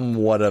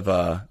somewhat of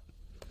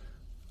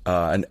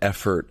an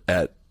effort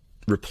at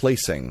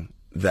replacing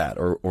that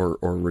or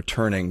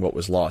returning what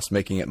was lost,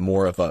 making it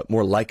more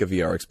like a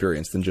VR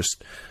experience than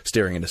just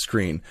staring at a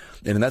screen.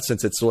 And in that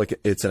sense,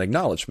 it's an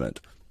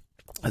acknowledgement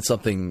that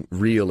something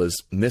real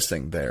is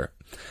missing there.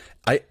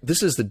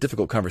 This is the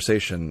difficult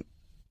conversation,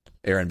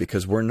 Aaron,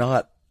 because we're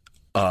not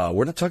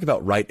talking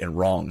about right and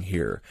wrong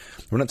here.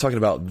 We're not talking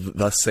about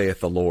thus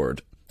saith the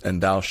Lord and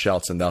thou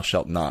shalt and thou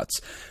shalt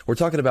nots. We're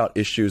talking about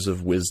issues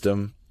of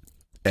wisdom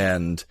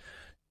and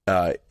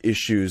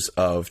issues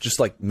of just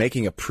like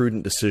making a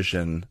prudent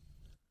decision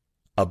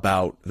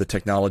about the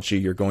technology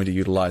you're going to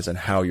utilize and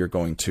how you're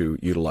going to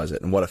utilize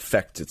it and what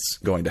effect it's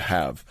going to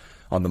have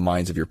on the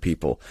minds of your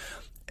people.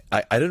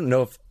 I didn't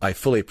know if I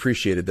fully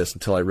appreciated this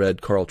until I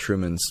read Carl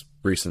Trueman's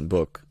recent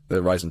book,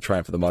 The Rise and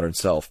Triumph of the Modern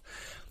Self.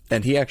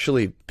 And he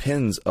actually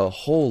pins a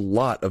whole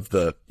lot of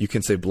the, you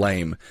can say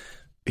blame,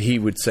 he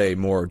would say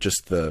more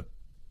just the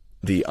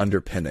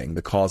underpinning,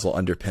 the causal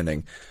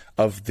underpinning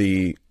of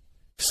the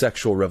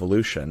sexual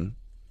revolution,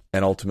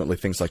 and ultimately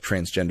things like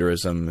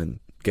transgenderism and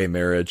gay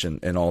marriage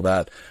and all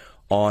that,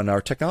 on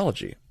our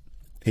technology.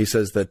 He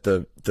says that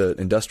the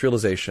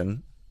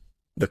industrialization,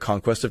 the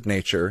conquest of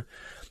nature,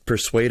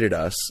 persuaded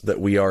us that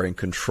we are in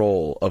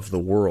control of the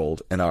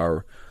world and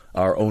our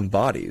own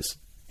bodies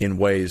in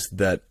ways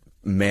that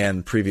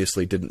man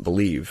previously didn't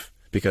believe,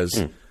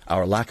 because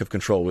our lack of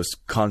control was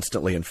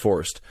constantly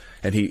enforced.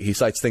 And he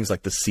cites things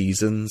like the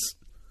seasons,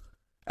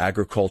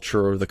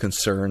 agriculture, the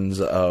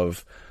concerns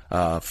of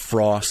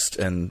frost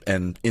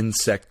and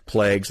insect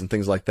plagues and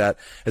things like that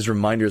as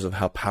reminders of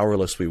how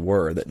powerless we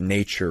were, that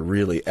nature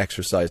really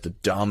exercised a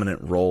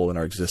dominant role in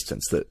our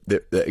existence, that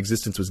the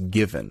existence was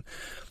given.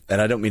 And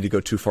I don't mean to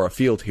go too far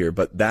afield here,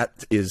 but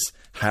that is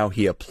how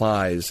he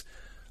applies,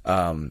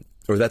 or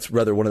that's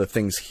rather one of the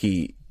things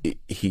he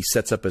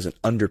sets up as an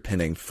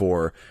underpinning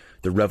for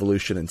the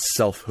revolution in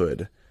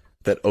selfhood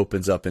that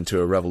opens up into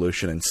a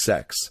revolution in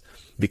sex,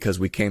 because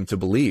we came to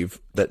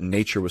believe that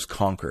nature was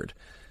conquered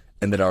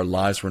and that our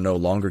lives were no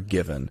longer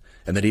given,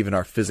 and that even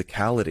our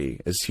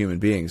physicality as human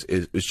beings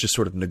is just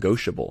sort of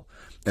negotiable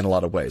in a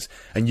lot of ways.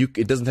 And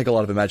it doesn't take a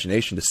lot of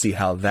imagination to see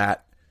how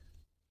that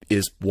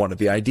is one of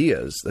the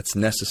ideas that's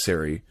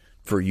necessary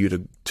for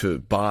you to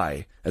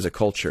buy as a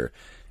culture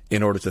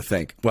in order to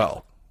think,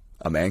 well,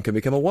 a man can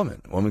become a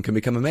woman can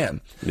become a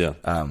man. Yeah.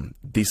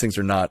 These things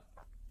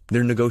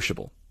they're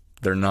negotiable.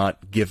 They're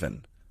not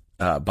given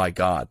by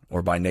God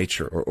or by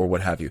nature or what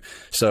have you.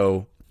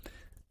 So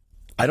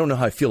I don't know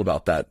how I feel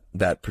about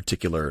that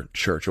particular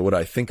church or what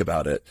I think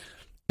about it.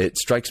 It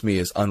strikes me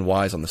as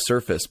unwise on the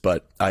surface,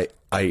 but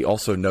I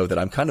also know that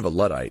I'm kind of a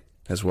Luddite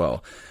as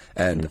well.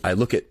 And I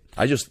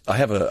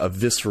have a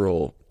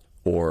visceral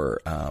or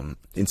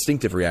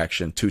instinctive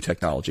reaction to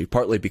technology,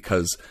 partly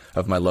because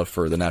of my love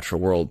for the natural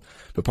world,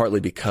 but partly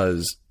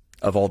because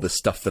of all this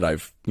stuff that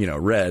I've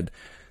read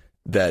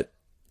that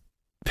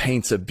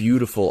paints a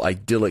beautiful,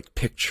 idyllic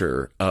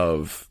picture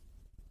of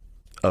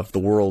the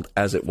world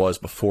as it was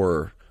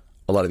before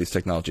a lot of these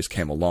technologies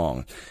came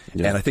along.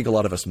 Yeah. And I think a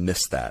lot of us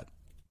miss that,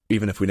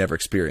 even if we never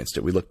experienced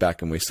it. We look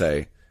back and we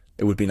say,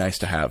 it would be nice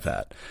to have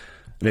that.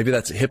 Maybe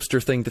that's a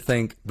hipster thing to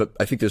think, but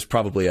I think there's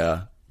probably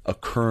a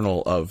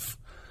kernel of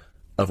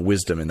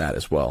wisdom in that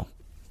as well.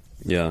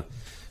 Yeah.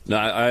 No,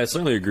 I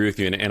certainly agree with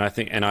you. And I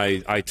think, and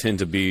I tend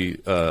to be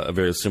a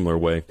very similar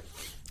way,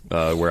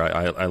 where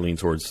I lean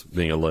towards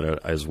being a Luddite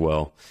as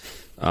well.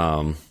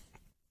 And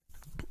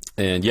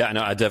yeah,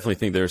 no, I definitely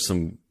think there's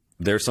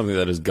something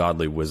that is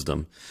godly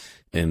wisdom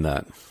in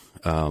that,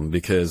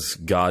 because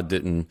God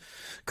didn't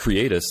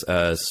create us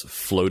as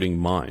floating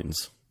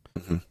minds,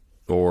 mm-hmm.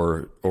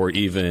 or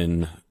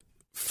even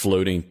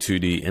floating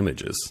 2D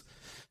images.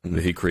 Mm-hmm.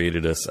 He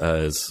created us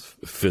as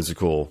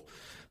physical,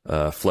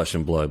 flesh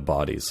and blood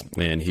bodies,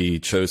 and he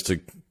chose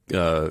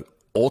to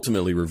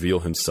ultimately reveal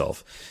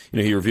himself.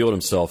 He revealed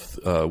himself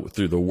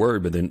through the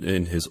Word, but then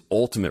in his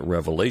ultimate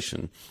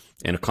revelation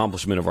and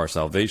accomplishment of our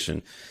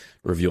salvation,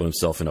 revealed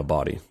himself in a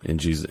body, in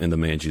the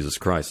man Jesus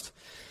Christ.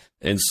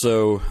 And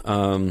so,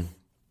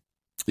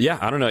 yeah,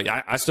 I don't know.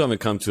 I still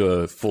haven't come to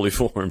a fully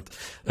formed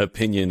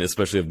opinion,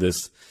 especially of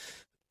this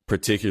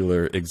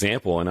particular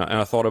example. And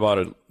I thought about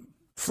it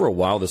for a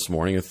while this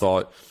morning and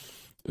thought,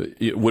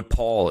 would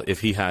Paul,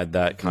 if he had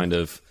that kind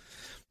of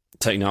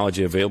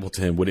technology available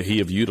to him, would he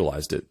have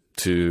utilized it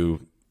to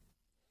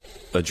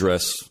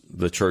address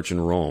the church in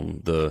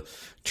Rome, the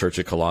church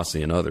at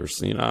Colossae, and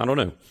others? I don't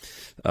know.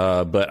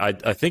 But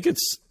I think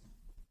it's,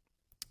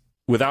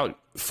 without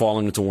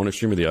falling into one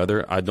extreme or the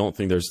other, I don't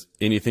think there's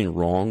anything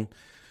wrong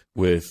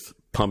with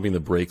pumping the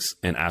brakes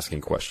and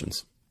asking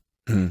questions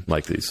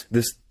like these.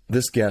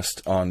 This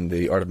guest on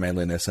the Art of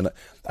Manliness, and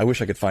I wish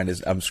I could find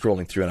his. I'm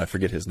scrolling through and I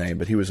forget his name,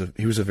 but he was a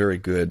very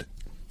good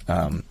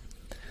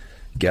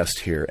guest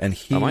here, and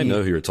I might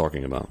know who you're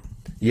talking about.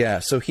 Yeah,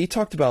 so he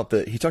talked about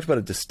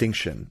a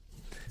distinction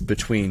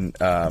between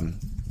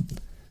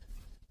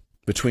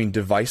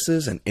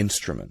devices and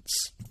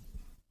instruments.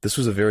 This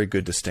was a very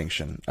good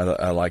distinction.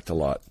 I liked a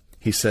lot.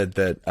 He said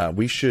that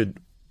we should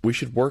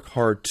work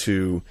hard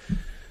to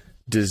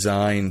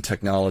design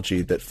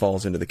technology that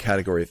falls into the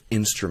category of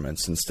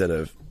instruments instead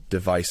of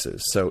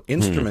devices. So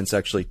instruments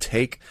actually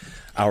take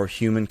our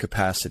human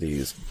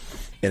capacities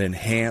and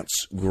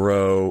enhance,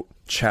 grow,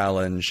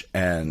 challenge,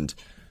 and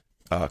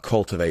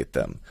cultivate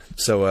them.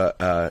 So,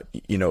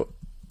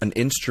 an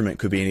instrument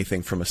could be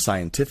anything from a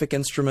scientific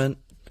instrument,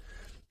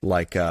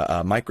 like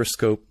a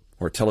microscope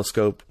or a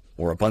telescope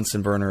or a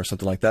Bunsen burner or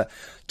something like that,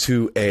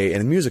 to a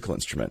musical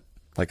instrument,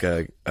 like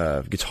a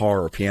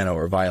guitar or piano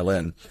or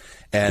violin.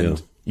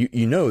 And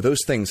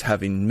those things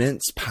have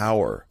immense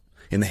power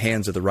in the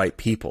hands of the right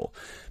people,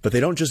 but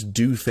they don't just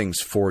do things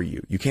for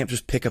you. You can't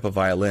just pick up a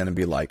violin and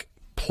be like,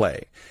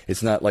 play.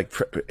 It's not like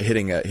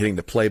hitting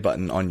the play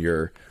button on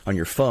your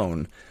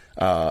phone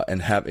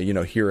and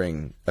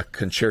hearing a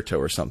concerto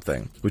or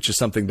something, which is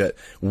something that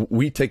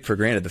we take for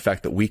granted, the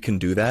fact that we can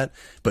do that.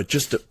 But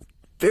just a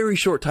very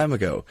short time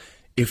ago,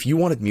 if you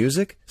wanted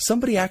music,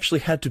 somebody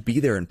actually had to be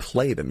there and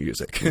play the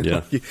music.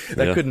 Yeah.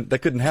 That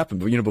couldn't happen,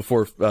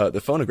 before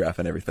the phonograph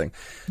and everything.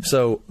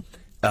 So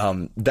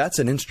that's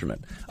an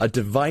instrument. A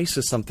device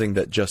is something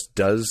that just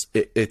does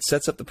it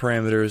sets up the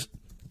parameters.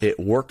 It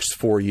works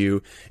for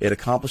you. It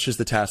accomplishes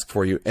the task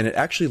for you, and it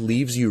actually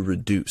leaves you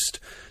reduced.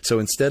 So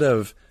instead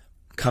of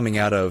coming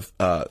out of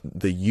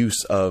the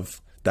use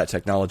of that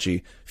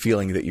technology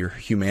feeling that your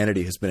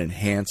humanity has been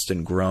enhanced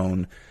and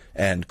grown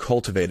and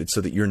cultivated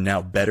so that you're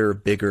now better,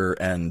 bigger,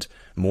 and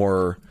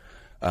more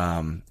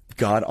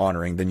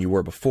God-honoring than you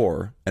were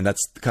before, and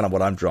that's kind of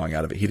what I'm drawing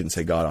out of it. He didn't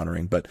say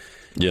God-honoring, but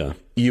yeah,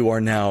 you are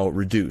now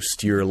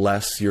reduced. You're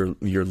less, you're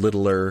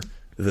littler.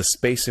 The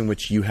space in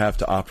which you have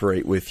to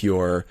operate with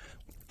your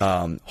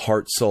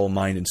heart, soul,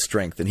 mind, and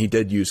strength, and he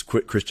did use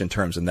Christian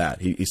terms in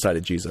that. He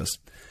cited Jesus,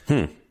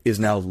 is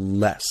now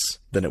less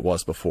than it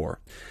was before.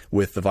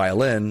 With the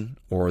violin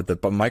or the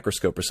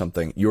microscope or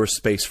something, your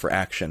space for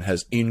action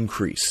has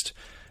increased,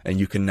 and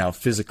you can now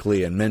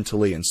physically and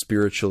mentally and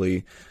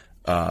spiritually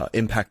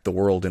impact the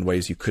world in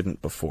ways you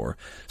couldn't before.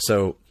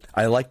 So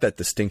I like that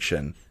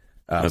distinction.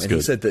 That's and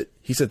good.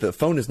 he said that the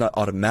phone is not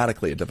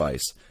automatically a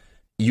device.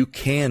 You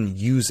can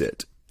use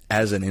it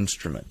as an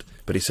instrument,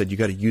 but he said you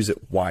got to use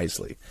it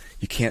wisely.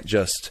 You can't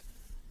just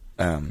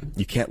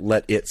you can't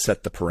let it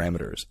set the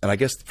parameters. And I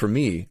guess for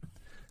me,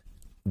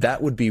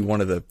 that would be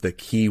one of the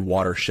key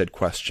watershed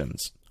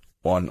questions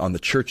on the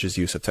church's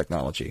use of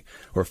technology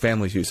or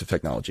family's use of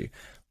technology.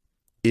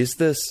 Is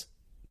this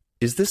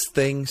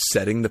thing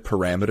setting the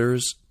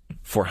parameters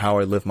for how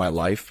I live my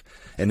life?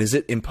 And is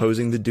it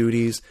imposing the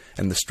duties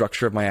and the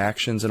structure of my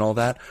actions and all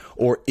that?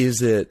 Or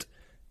is it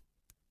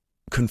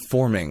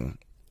conforming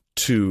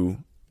to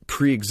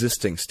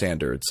pre-existing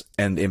standards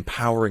and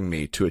empowering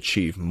me to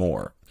achieve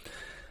more?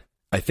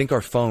 I think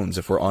our phones,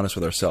 if we're honest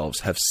with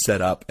ourselves, have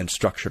set up and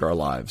structured our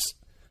lives.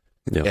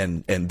 Yeah.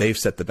 And they've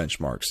set the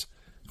benchmarks.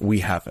 We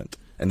haven't.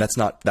 And that's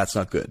not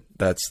good.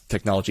 That's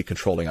technology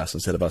controlling us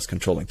instead of us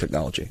controlling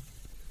technology.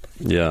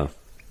 Yeah.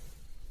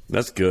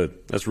 That's good.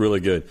 That's really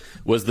good.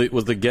 Was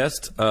the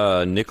guest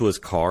Nicholas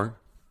Carr?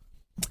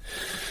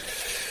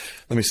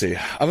 Let me see.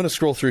 I'm going to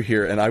scroll through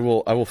here, and I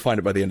will find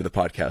it by the end of the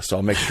podcast. So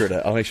I'll make sure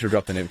to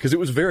drop the name, because it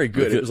was very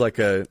good. It was like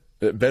a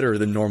better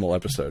than normal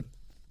episode.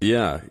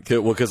 Yeah.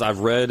 Well, because I've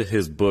read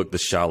his book, The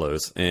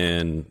Shallows,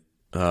 and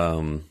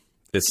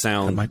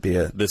that might be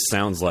it. This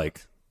sounds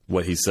like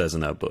what he says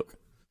in that book.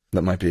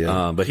 That might be it.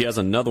 But he has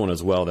another one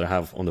as well that I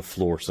have on the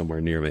floor somewhere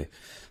near me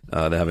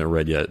that I haven't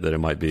read yet, that it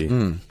might be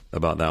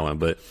about that one.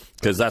 But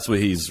because that's what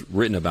he's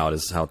written about,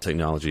 is how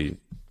technology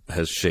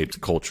has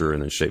shaped culture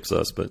and then shapes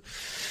us. But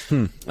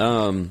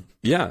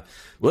yeah,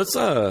 let's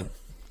go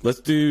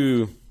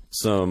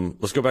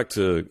back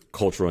to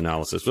cultural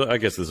analysis. I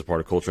guess this is a part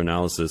of cultural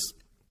analysis.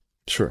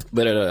 Sure.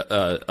 But at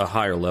a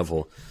higher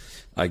level,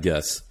 I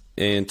guess.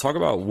 And talk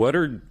about what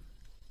are,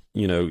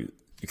 you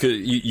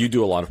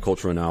do a lot of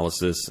cultural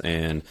analysis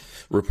and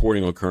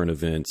reporting on current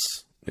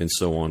events and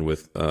so on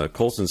with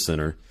Colson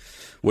Center.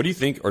 What do you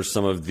think are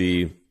some of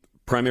the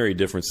primary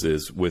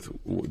differences with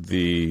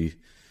the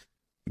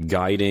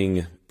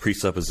guiding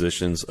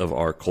presuppositions of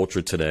our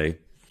culture today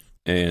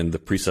and the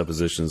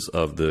presuppositions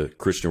of the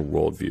Christian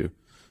worldview?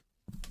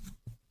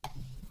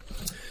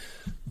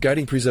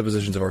 Guiding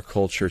presuppositions of our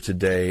culture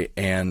today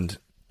and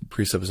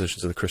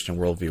presuppositions of the Christian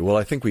worldview. Well,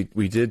 I think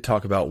we did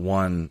talk about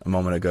one a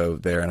moment ago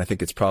there, and I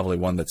think it's probably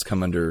one that's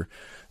come under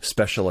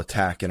special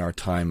attack in our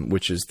time,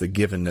 which is the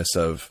givenness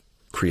of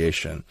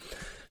creation.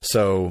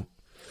 So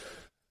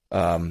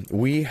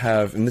we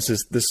have, and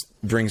this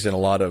brings in a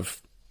lot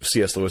of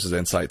C.S. Lewis's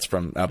insights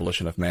from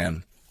Abolition of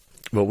Man,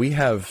 but we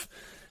have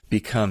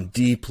become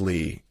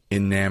deeply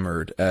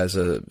enamored as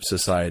a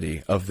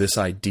society of this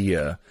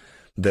idea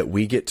that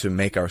we get to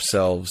make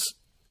ourselves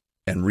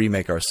and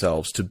remake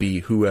ourselves to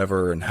be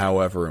whoever and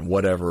however and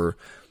whatever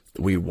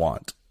we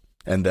want.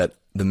 And that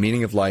the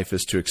meaning of life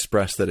is to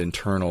express that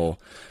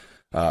internal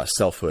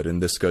selfhood.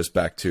 And this goes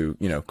back to,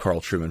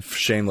 Carl Trueman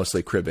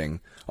shamelessly cribbing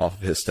off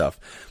of his stuff.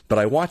 But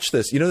I watched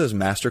this, those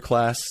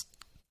masterclass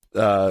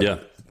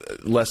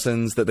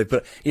lessons that they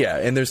put. Yeah.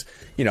 And there's,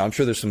 I'm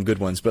sure there's some good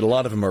ones, but a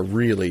lot of them are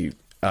really,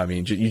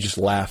 you just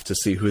laugh to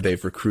see who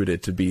they've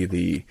recruited to be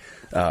the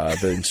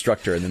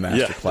instructor in the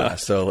master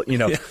class. So,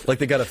 like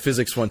they got a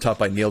physics one taught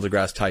by Neil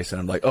deGrasse Tyson.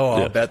 I'm like,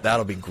 I'll bet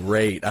that'll be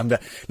great.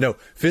 No,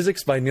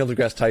 physics by Neil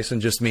deGrasse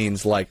Tyson just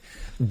means like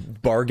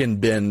bargain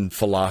bin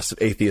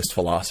philosophy, atheist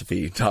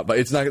philosophy taught by.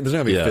 There's not going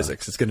to be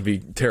physics. It's going to be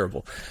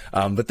terrible.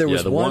 But there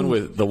was the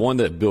one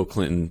that Bill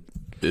Clinton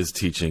is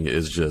teaching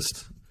is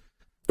just.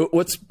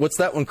 What's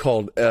that one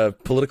called?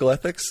 Political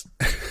ethics?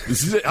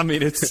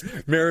 It's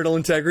marital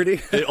integrity.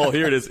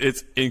 Here it is.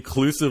 It's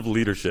inclusive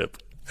leadership.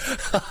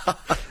 I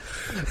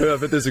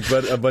bet there's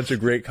a bunch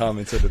of great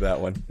comments into that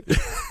one.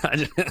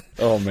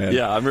 Oh man.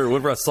 Yeah, I remember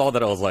whenever I saw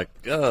that, I was like,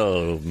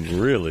 oh,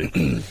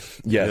 really?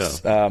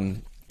 Yes.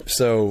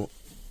 So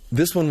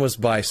This one was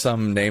by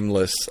some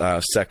nameless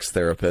sex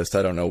therapist.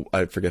 I don't know.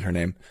 I forget her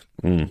name.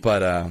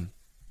 But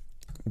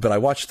I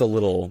watched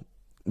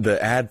the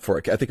ad for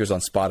it. I think it was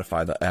on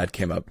Spotify. The ad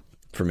came up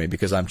for me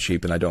because I'm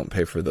cheap and I don't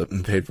pay for the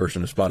paid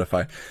version of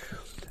Spotify.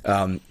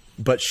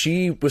 But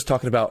she was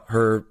talking about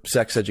her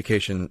sex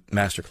education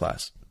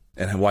masterclass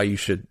and why you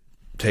should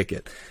take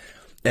it.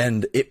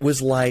 And it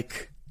was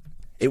like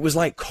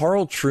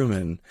Carl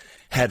Trueman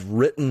had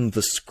written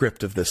the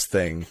script of this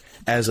thing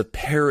as a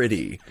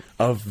parody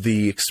of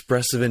the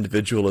expressive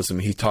individualism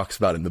he talks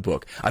about in the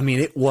book. I mean,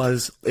 it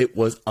was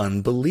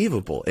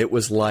unbelievable. It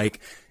was like,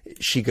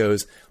 she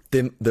goes,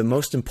 the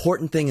most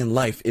important thing in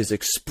life is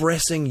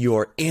expressing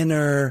your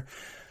inner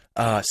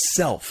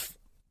self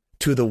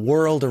to the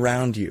world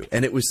around you.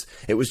 And it was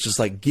just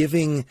like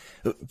giving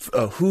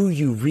who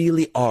you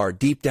really are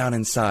deep down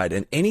inside,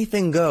 and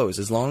anything goes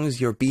as long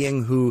as you're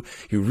being who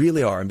you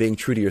really are and being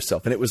true to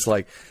yourself. And it was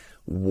like,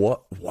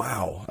 what?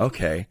 Wow.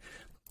 Okay.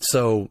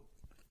 So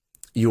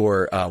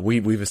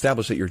we've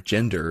established that your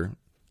gender,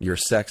 your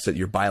sex, that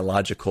your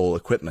biological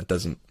equipment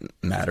doesn't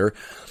matter.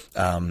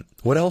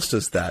 What else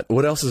is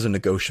a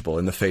negotiable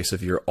in the face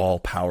of your all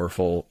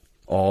powerful,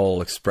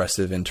 all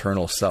expressive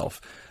internal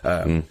self?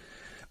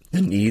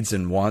 The needs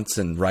and wants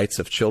and rights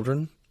of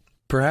children,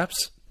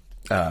 perhaps,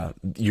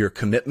 your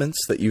commitments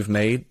that you've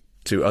made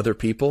to other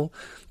people,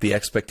 the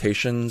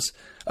expectations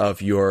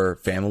of your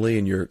family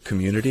and your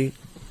community,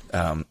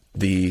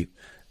 the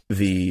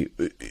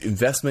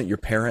investment your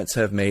parents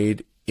have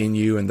made in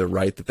you, and the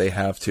right that they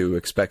have to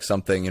expect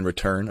something in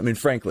return. I mean,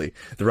 frankly,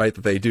 the right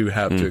that they do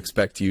have to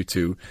expect you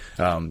to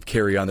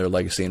carry on their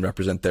legacy and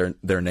represent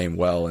their name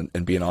well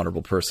and be an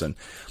honorable person.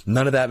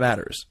 None of that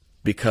matters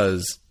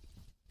because,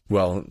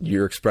 well,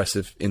 your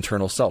expressive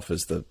internal self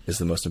is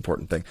the most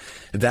important thing.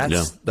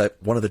 That's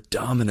one of the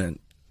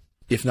dominant,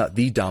 if not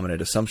the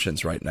dominant,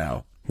 assumptions right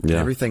now. Yeah.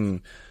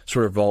 Everything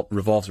sort of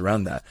revolves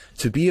around that.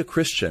 To be a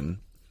Christian,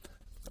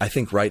 I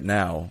think right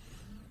now,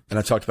 and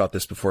I've talked about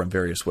this before in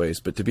various ways,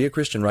 but to be a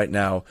Christian right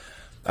now,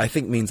 I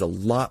think means a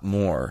lot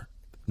more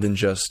than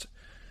just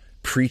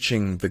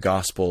preaching the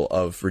gospel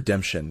of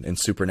redemption in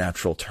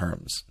supernatural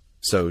terms.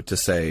 So to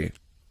say,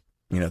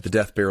 the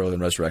death, burial,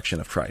 and resurrection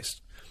of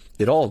Christ.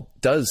 It all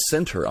does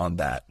center on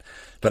that.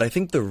 But I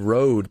think the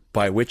road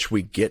by which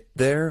we get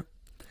there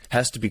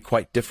has to be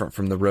quite different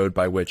from the road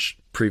by which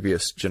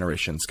previous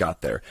generations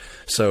got there.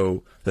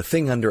 So the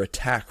thing under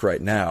attack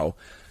right now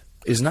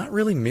is not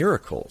really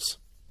miracles.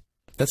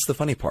 That's the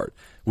funny part.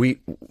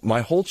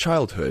 My whole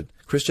childhood,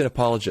 Christian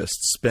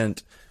apologists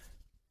spent,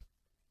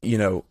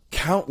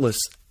 countless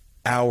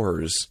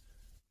hours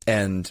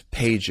and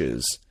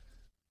pages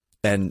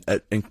and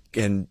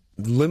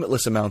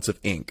limitless amounts of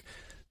ink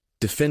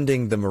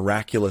defending the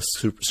miraculous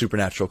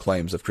supernatural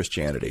claims of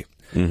Christianity.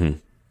 Mm-hmm.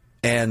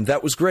 And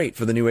that was great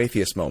for the new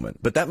atheist moment,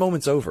 but that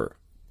moment's over.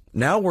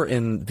 Now we're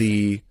in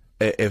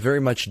a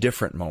very much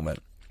different moment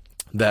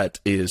that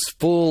is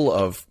full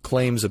of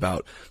claims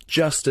about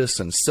justice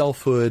and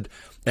selfhood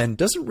and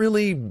doesn't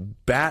really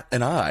bat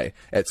an eye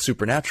at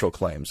supernatural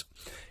claims.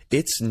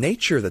 It's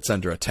nature that's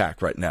under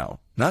attack right now,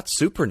 not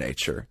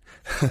supernature.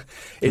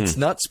 It's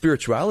not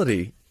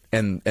spirituality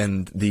and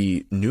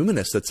the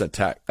numinous that's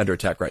under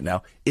attack right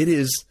now. It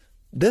is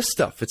this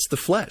stuff. It's the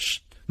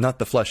flesh. Not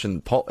the flesh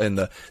in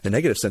the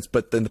negative sense,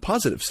 but in the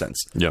positive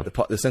sense,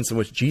 the sense in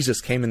which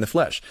Jesus came in the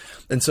flesh.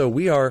 And so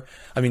we are,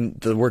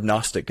 the word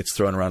Gnostic gets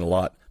thrown around a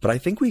lot, but I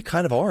think we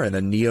kind of are in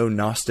a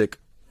neo-Gnostic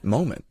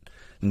moment.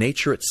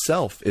 Nature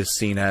itself is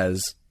seen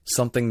as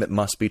something that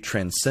must be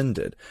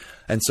transcended.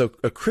 And so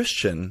a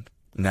Christian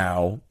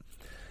now,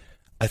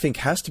 I think,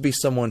 has to be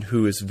someone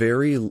who is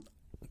very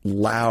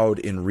loud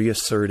in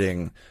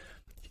reasserting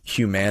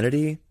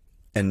humanity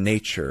and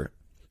nature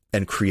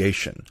and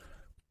creation,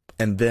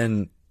 and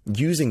then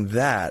using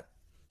that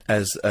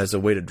as a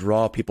way to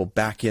draw people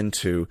back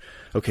into,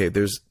 okay,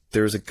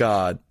 there's a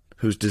God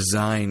who's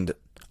designed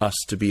us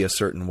to be a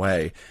certain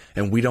way,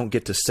 and we don't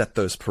get to set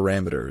those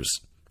parameters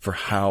for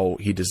how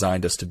he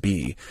designed us to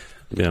be.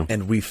 Yeah.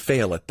 And we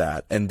fail at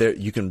that. And there,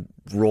 you can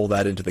roll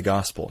that into the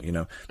gospel,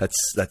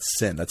 that's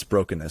sin, that's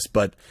brokenness.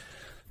 But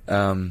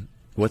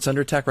what's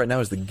under attack right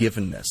now is the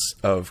givenness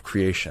of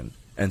creation.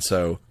 And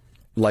so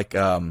like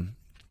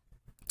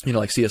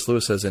C.S.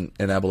 Lewis says in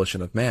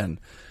Abolition of Man,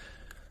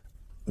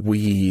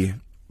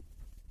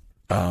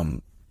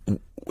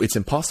 it's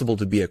impossible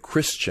to be a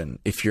Christian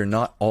if you're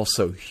not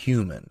also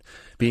human.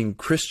 Being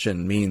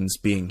Christian means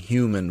being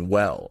human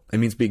well. It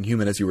means being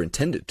human as you were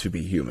intended to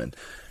be human,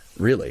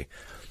 really.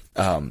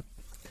 And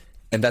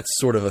that's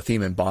sort of a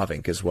theme in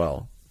Bavinck as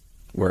well,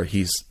 where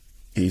he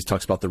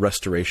talks about the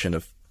restoration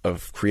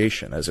of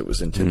creation as it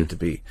was intended to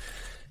be.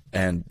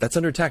 And that's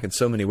under attack in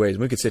so many ways.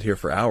 We could sit here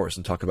for hours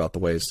and talk about the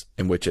ways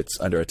in which it's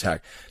under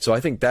attack. So I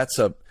think that's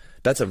a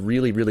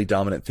really, really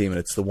dominant theme, and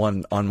it's the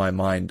one on my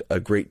mind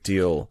a great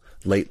deal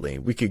lately.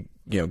 We could,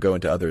 go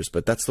into others,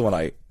 but that's the one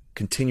I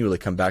continually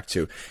come back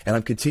to, and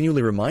I'm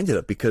continually reminded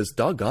of, because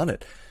doggone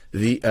it,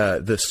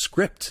 the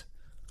script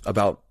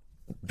about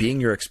being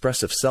your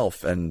expressive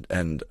self and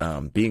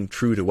being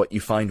true to what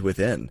you find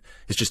within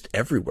is just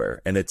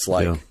everywhere. And it's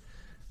like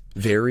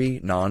very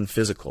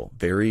non-physical,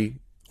 very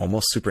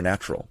almost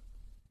supernatural.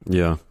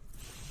 Yeah.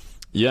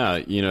 Yeah.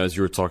 You know, as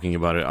you were talking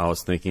about it, I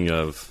was thinking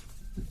of,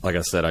 like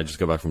I said, I just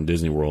got back from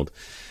Disney World.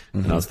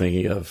 And I was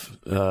thinking of,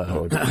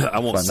 I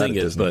won't sing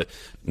it, but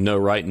no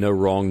right, no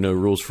wrong, no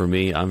rules for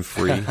me. I'm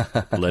free.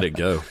 Let it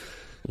go.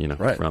 You know,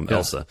 from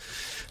Elsa.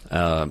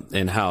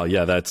 And how,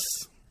 that's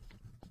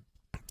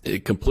the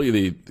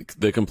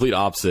complete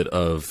opposite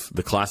of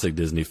the classic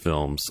Disney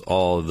films.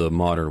 All the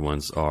modern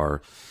ones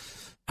are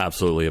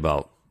absolutely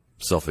about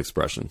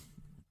self-expression.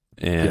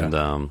 And,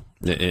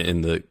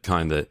 in the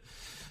kind that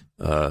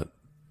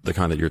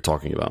you're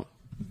talking about.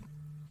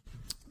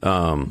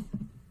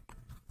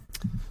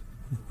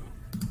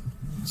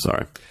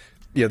 Sorry.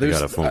 Yeah, I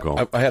got a phone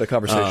call. I had a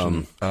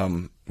conversation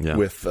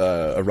with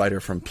a writer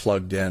from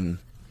Plugged In,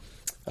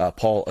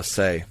 Paul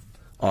Assay,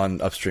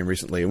 on Upstream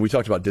recently, and we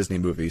talked about Disney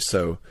movies.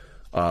 So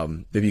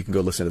maybe you can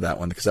go listen to that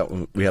one, because that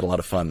one, we had a lot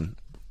of fun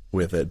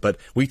with it. But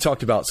we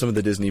talked about some of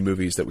the Disney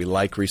movies that we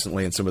like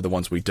recently and some of the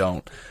ones we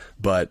don't.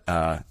 But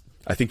I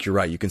think you're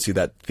right. You can see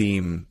that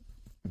theme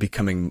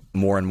becoming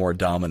more and more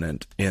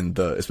dominant in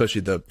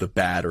especially the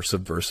bad or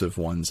subversive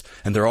ones.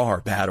 And there are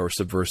bad or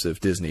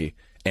subversive Disney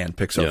and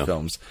Pixar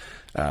films.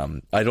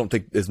 I don't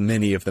think as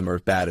many of them are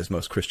bad as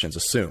most Christians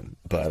assume,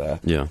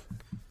 but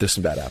there's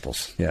some bad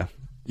apples. Yeah,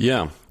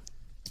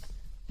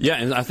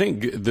 and I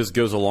think this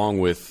goes along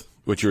with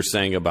what you're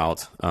saying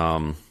about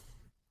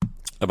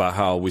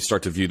how we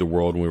start to view the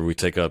world where we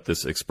take up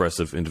this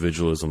expressive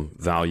individualism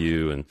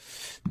value. And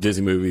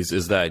Disney movies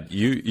is that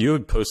you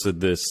had posted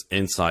this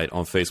insight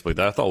on Facebook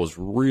that I thought was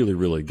really,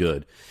 really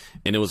good.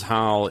 And it was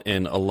how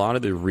in a lot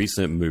of the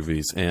recent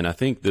movies, and I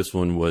think this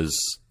one was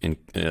in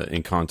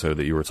Encanto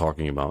that you were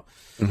talking about,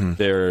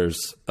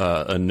 there's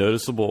a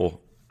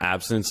noticeable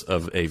absence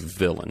of a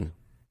villain.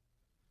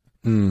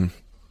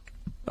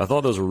 I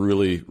thought that was a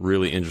really,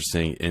 really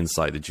interesting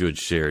insight that you had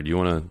shared. You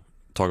want to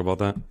talk about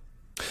that?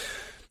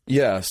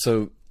 Yeah,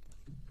 so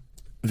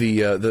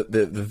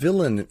the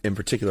villain in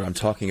particular I'm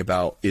talking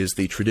about is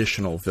the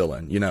traditional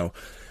villain. You know,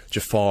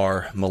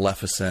 Jafar,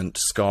 Maleficent,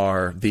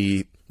 Scar,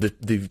 the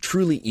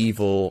truly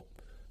evil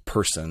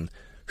person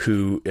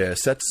who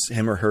sets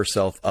him or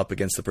herself up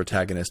against the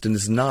protagonist and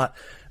is not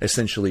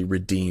essentially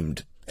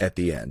redeemed at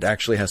the end,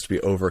 actually has to be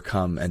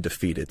overcome and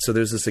defeated. So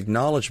there's this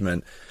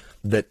acknowledgement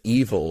that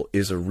evil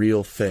is a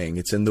real thing.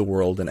 It's in the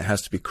world and it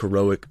has to be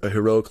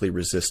heroically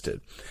resisted.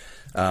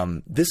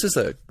 This is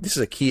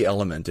a key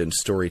element in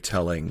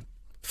storytelling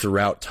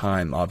throughout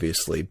time,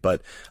 obviously,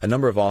 but a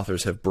number of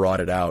authors have brought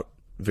it out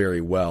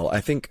very well.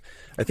 I think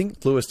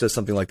Lewis does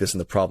something like this in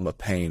The Problem of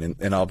Pain,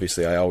 and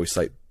obviously I always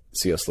cite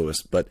C.S.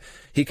 Lewis, but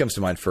he comes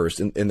to mind first.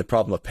 In The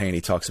Problem of Pain,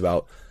 he talks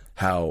about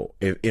how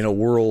in a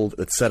world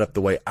that's set up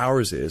the way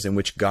ours is, in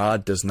which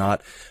God does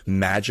not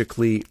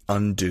magically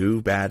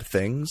undo bad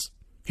things,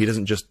 he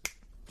doesn't just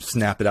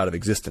snap it out of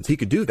existence. He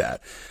could do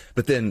that,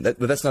 but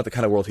that's not the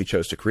kind of world he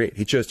chose to create.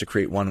 He chose to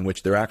create one in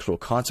which there are actual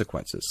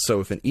consequences.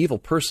 So if an evil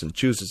person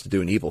chooses to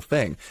do an evil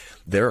thing,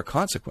 there are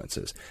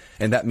consequences.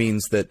 And that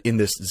means that in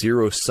this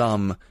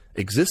zero-sum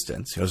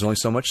existence, there's only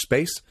so much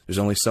space, there's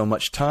only so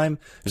much time,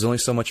 there's only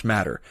so much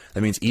matter.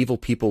 That means evil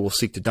people will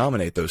seek to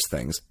dominate those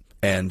things,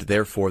 and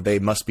therefore they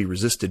must be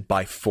resisted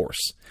by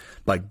force,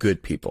 by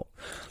good people.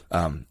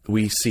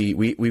 We've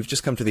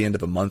just come to the end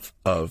of a month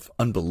of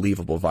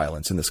unbelievable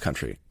violence in this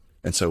country.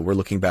 And so we're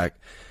looking back,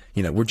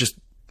 we're just,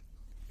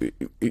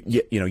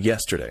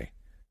 yesterday,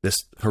 this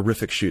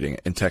horrific shooting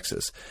in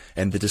Texas,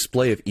 and the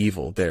display of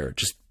evil there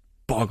just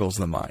boggles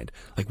the mind.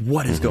 Like,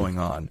 what is going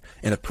on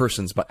in a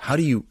person's, but how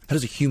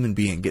does a human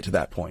being get to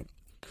that point?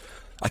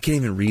 I can't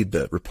even read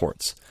the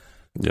reports.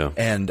 Yeah.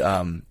 And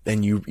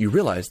you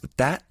realize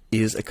that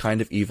is a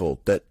kind of evil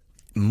that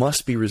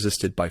must be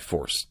resisted by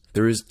force.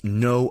 There is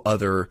no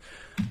other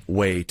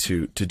way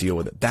to deal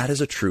with it. That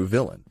is a true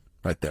villain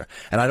right there.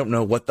 And I don't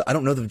know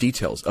the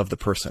details of the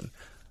person,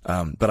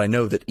 but I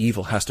know that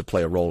evil has to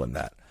play a role in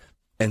that.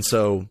 And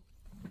so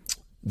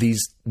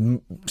these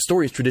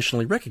stories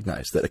traditionally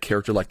recognize that a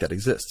character like that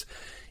exists.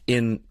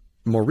 In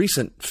more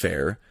recent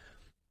fare,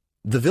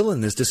 the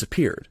villain has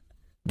disappeared.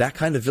 That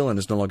kind of villain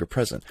is no longer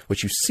present.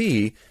 What you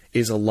see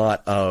is a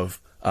lot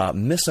of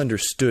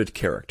misunderstood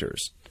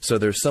characters. So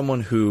there's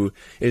someone who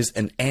is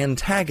an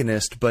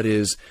antagonist, but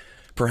is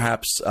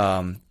perhaps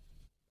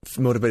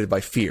motivated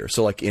by fear.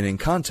 So like in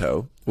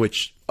Encanto,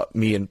 which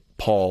me and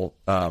Paul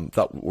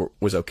thought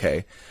was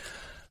okay.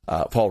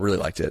 Paul really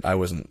liked it. I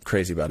wasn't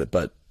crazy about it,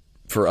 but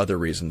for other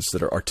reasons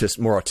that are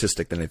more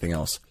artistic than anything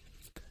else.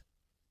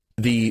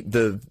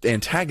 The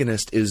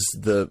antagonist is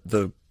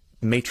the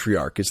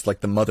matriarch, is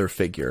like the mother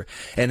figure.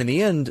 And in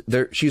the end,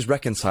 she's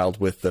reconciled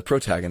with the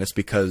protagonist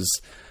because,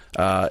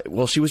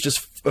 she was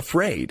just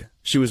afraid.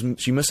 She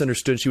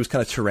misunderstood. She was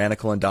kind of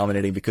tyrannical and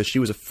dominating because she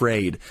was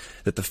afraid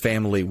that the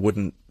family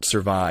wouldn't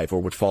survive or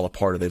would fall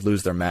apart or they'd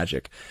lose their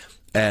magic.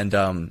 And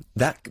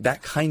that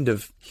kind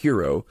of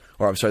hero,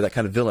 that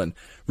kind of villain,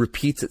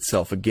 repeats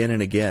itself again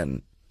and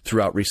again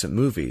throughout recent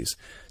movies,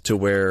 to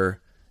where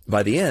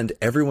by the end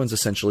everyone's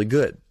essentially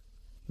good.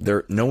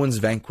 No one's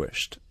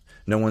vanquished.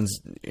 No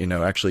one's,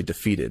 actually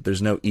defeated.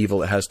 There's no evil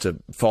that has to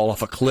fall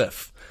off a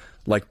cliff,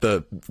 like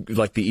the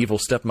evil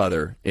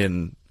stepmother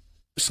in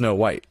Snow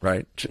White,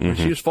 right? She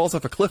just falls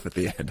off a cliff at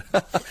the end,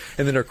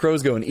 and then her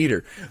crows go and eat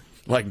her.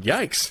 Like,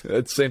 yikes!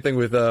 It's the same thing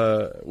with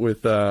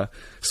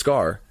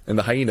Scar, and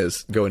the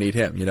hyenas go and eat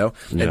him. Yeah.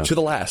 And to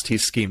the last,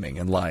 he's scheming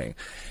and lying.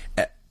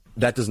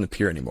 That doesn't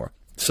appear anymore.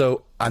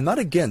 So I'm not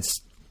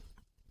against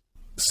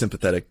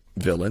sympathetic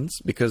villains,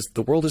 because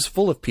the world is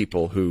full of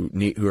people who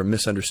are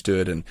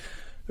misunderstood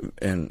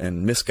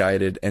and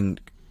misguided, and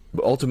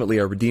ultimately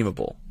are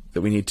redeemable,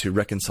 that we need to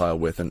reconcile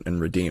with and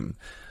redeem.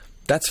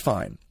 That's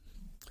fine.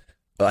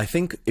 I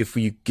think if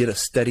we get a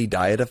steady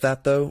diet of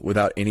that, though,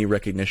 without any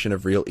recognition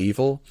of real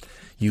evil,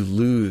 you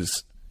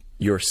lose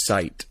your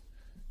sight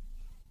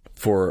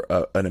for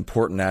an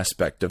important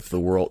aspect of the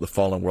world, the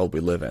fallen world we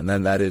live in. And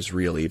then that is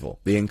real evil,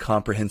 the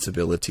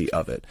incomprehensibility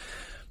of it.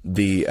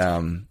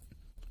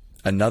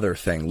 Another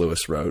thing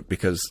Lewis wrote,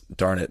 because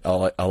darn it,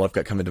 all I've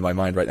got coming to my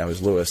mind right now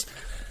is Lewis,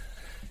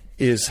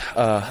 is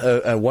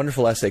a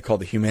wonderful essay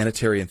called The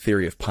Humanitarian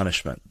Theory of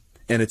Punishment.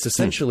 And it's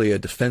essentially a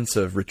defense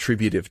of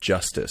retributive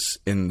justice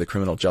in the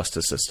criminal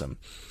justice system,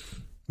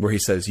 where he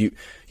says you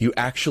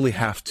actually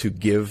have to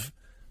give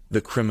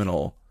the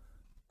criminal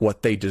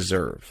what they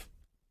deserve.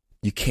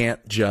 You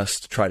can't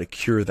just try to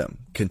cure them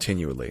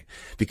continually,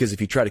 because if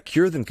you try to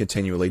cure them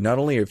continually, not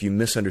only have you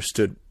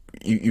misunderstood,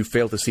 you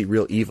fail to see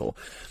real evil,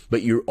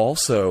 but you're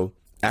also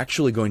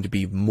actually going to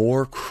be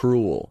more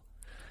cruel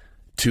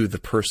to the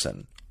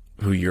person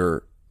who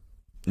you're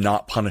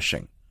not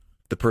punishing,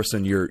 the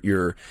person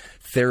you're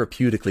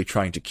therapeutically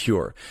trying to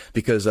cure,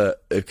 because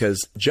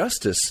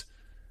justice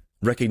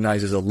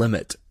recognizes a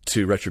limit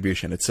to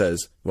retribution. It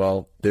says,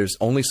 well, there's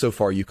only so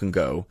far you can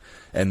go,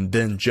 and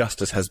then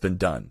justice has been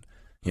done.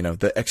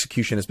 The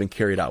execution has been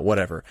carried out,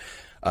 whatever.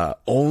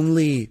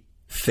 Only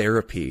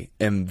therapy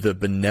and the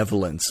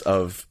benevolence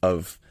of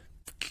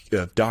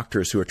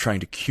doctors who are trying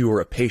to cure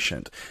a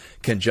patient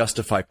can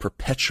justify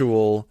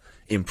perpetual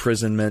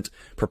imprisonment,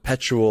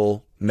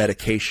 perpetual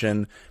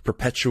medication,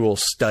 perpetual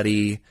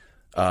study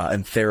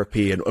and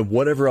therapy, and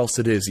whatever else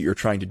it is that you're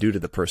trying to do to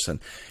the person.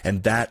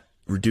 And that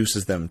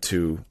reduces them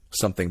to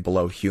something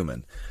below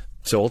human.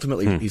 So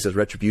ultimately, he says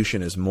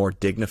retribution is more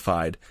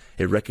dignified.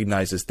 It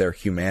recognizes their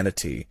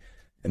humanity,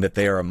 and that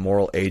they are a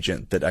moral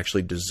agent that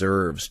actually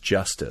deserves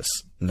justice,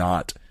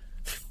 not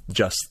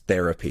just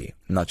therapy,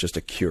 not just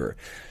a cure.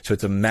 So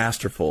it's a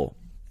masterful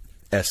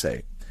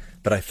essay.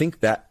 But I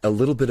think that a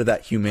little bit of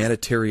that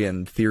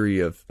humanitarian theory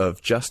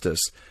of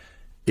justice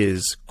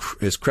is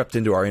crept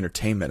into our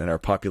entertainment and our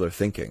popular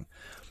thinking.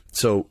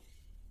 So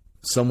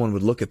someone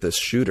would look at this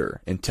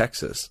shooter in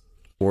Texas,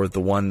 or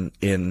the one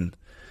in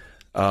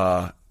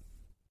where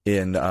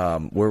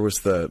was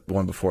the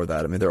one before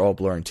that? I mean, they're all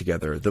blurring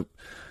together.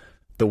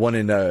 The one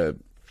in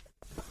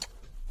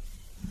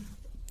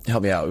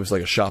help me out. It was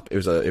like a shop. It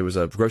was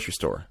a grocery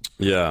store.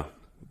 Yeah.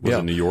 Was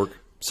it New York?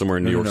 Somewhere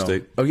in New York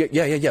State? Oh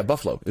yeah.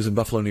 Buffalo. It was in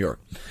Buffalo, New York.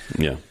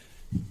 Yeah.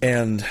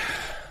 And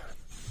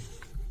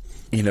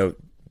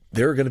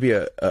there are going to be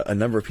a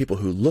number of people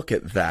who look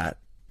at that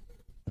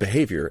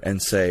behavior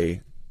and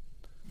say,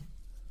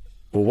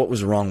 well, what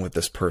was wrong with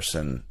this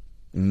person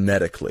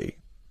medically?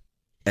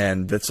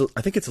 And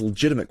I think it's a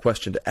legitimate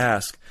question to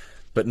ask,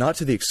 but not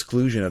to the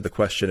exclusion of the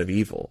question of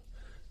evil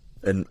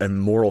and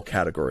moral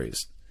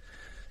categories.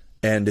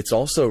 And it's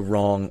also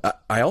wrong.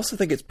 I also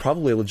think it's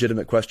probably a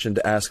legitimate question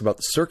to ask about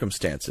the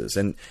circumstances,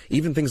 and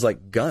even things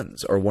like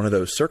guns are one of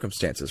those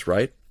circumstances,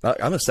 right?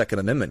 I'm a Second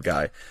Amendment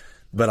guy,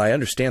 but I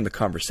understand the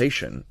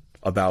conversation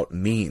about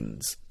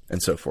means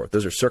and so forth.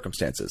 Those are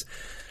circumstances.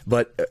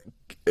 But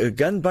a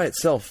gun by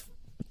itself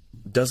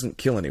doesn't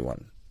kill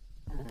anyone.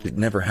 It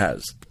never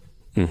has.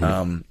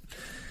 Mm-hmm.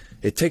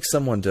 It takes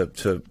someone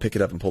to pick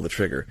it up and pull the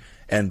trigger.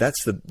 And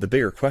that's the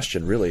bigger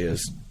question, really,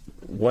 is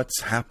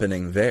what's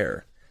happening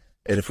there?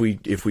 And if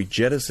we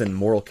jettison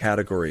moral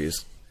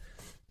categories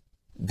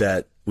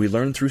that we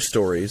learn through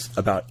stories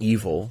about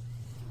evil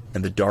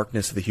and the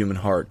darkness of the human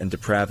heart and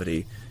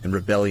depravity and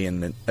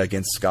rebellion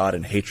against God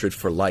and hatred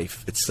for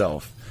life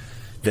itself,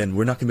 then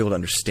we're not going to be able to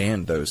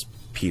understand those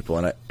people.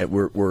 And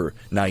we're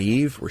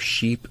naive, we're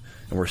sheep,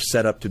 and we're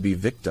set up to be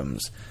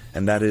victims.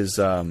 And that is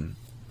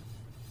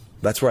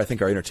that's where I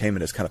think our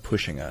entertainment is kind of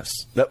pushing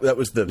us. That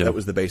was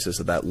the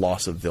basis of that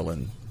loss of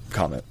villain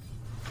comment.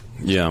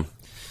 Yeah,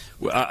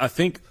 well, I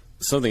think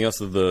something else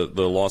that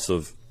the loss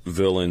of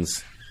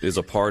villains is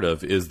a part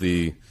of is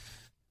the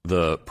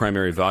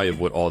primary value of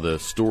what all the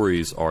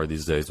stories are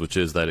these days, which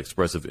is that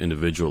expressive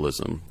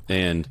individualism.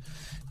 And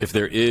if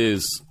there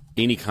is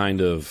any kind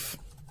of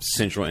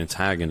central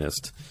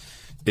antagonist,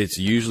 it's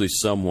usually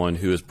someone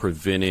who is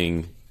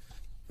preventing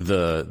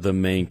the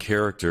main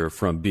character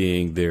from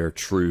being their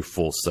true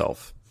full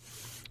self.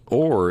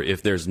 Or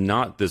if there's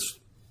not this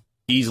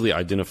easily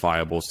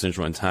identifiable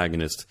central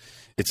antagonist,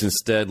 it's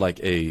instead like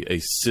a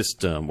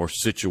system or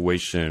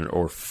situation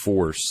or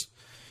force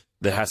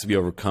that has to be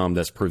overcome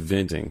that's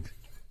preventing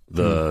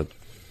the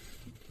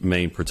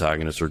main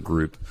protagonist or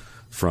group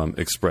from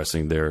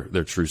expressing their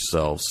true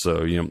selves.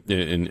 So, you know,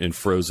 in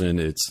Frozen,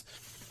 it's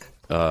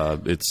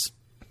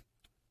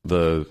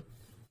the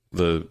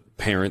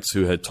parents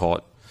who had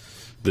taught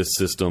this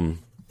system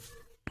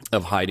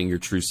of hiding your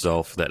true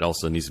self that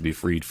Elsa needs to be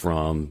freed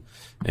from,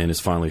 and is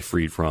finally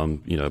freed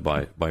from, you know,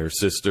 by her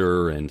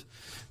sister, and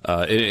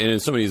in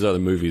some of these other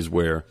movies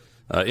where,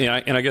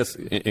 and I guess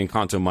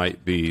Encanto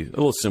might be a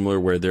little similar,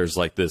 where there's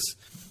like this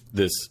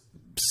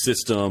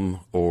system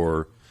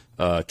or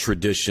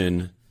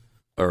tradition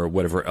or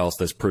whatever else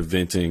that's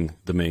preventing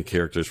the main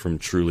characters from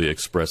truly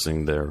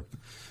expressing their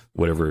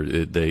whatever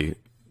they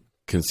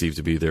conceive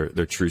to be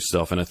their true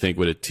self. And I think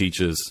what it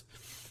teaches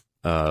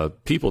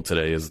people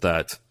today is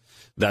that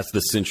that's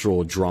the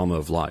central drama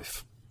of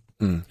life.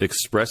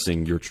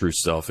 Expressing your true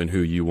self and who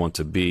you want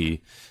to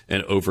be,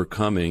 and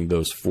overcoming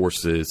those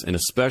forces. And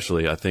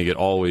especially, I think it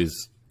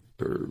always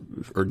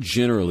or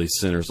generally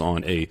centers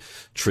on a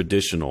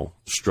traditional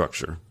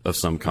structure of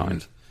some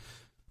kind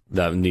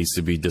that needs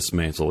to be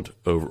dismantled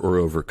or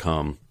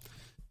overcome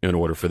in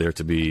order for there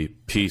to be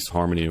peace,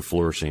 harmony, and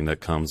flourishing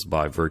that comes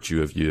by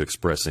virtue of you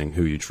expressing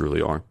who you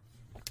truly are.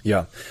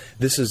 Yeah,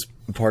 this is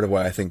part of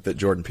why I think that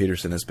Jordan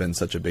Peterson has been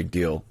such a big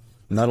deal,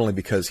 not only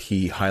because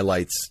he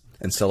highlights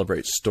and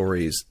celebrates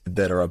stories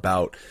that are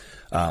about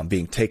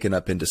being taken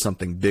up into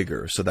something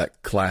bigger. So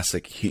that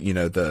classic, you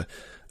know,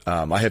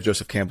 I have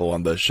Joseph Campbell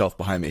on the shelf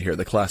behind me here,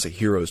 the classic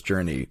hero's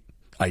journey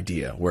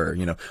idea, where,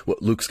 you know,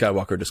 what Luke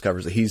Skywalker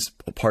discovers that he's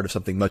a part of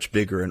something much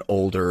bigger and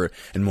older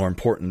and more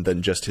important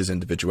than just his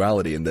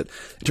individuality, and that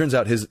it turns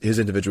out his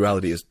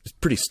individuality is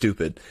pretty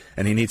stupid,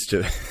 and he needs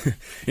to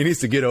he needs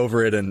to get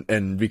over it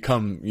and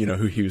become, you know,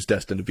 who he was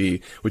destined to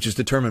be, which is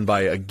determined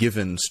by a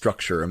given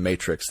structure, a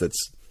matrix that's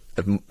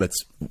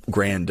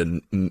grand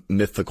and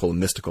mythical and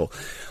mystical.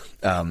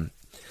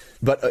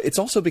 But it's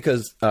also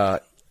because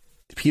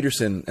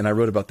Peterson, and I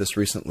wrote about this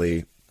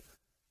recently,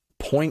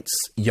 points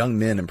young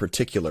men in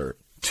particular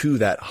to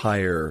that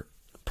higher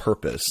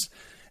purpose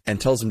and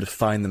tells them to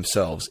find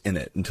themselves in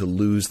it and to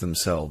lose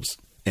themselves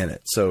in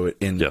it. So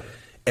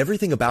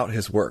everything about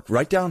his work,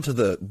 right down to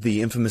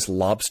the infamous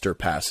lobster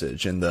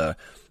passage at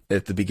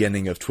the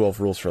beginning of 12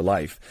 Rules for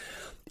Life,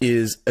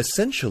 is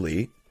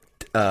essentially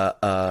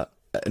an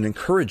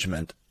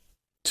encouragement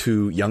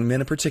to young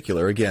men in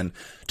particular, again,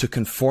 to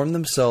conform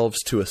themselves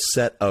to a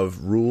set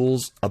of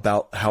rules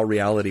about how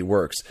reality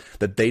works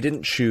that they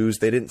didn't choose,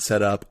 they didn't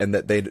set up, and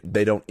that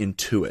they don't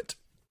intuit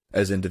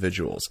as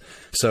individuals.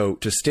 So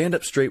to stand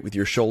up straight with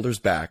your shoulders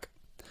back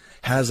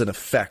has an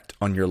effect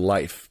on your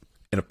life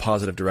in a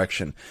positive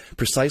direction,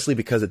 precisely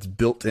because it's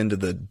built into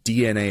the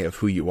DNA of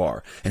who you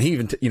are. And he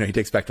even, he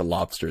takes back to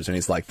lobsters, and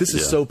he's like, this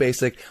is so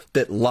basic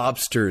that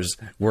lobsters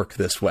work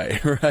this way,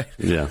 right?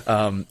 Yeah.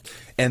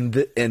 And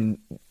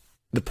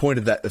the point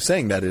of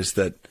saying that is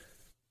that,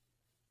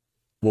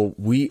 well,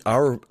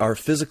 our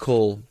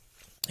physical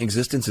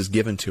existence is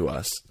given to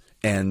us,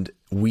 and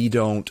we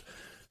don't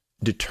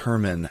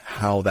determine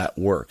how that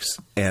works.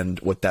 And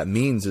what that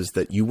means is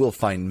that you will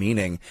find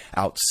meaning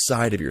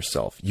outside of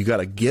yourself. You got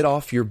to get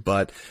off your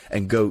butt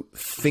and go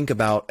think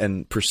about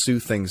and pursue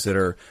things that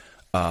are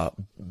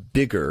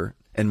bigger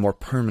and more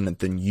permanent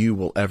than you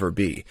will ever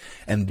be.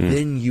 And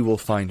then you will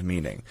find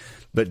meaning.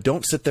 But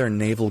don't sit there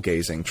navel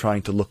gazing,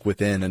 trying to look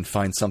within and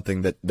find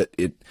something that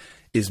it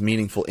is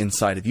meaningful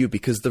inside of you,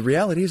 because the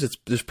reality is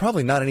there's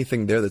probably not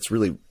anything there that's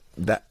really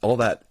all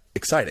that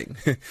exciting.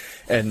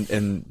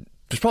 and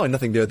there's probably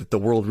nothing there that the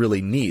world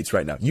really needs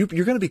right now. You're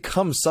going to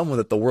become someone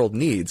that the world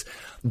needs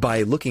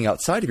by looking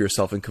outside of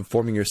yourself and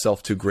conforming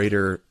yourself to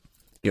greater,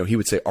 he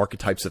would say,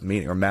 archetypes of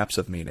meaning or maps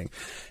of meaning.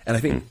 And I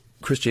think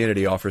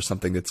Christianity offers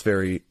something that's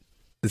very,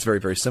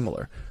 very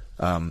similar.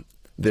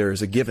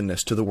 There's a givenness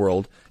to the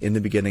world. In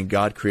the beginning,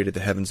 God created the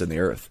heavens and the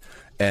earth,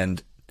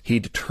 and he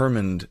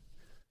determined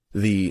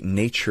the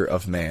nature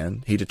of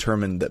man. He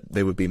determined that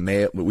we would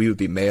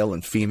be male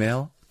and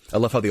female. I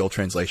love how the old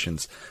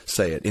translations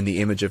say it. In the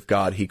image of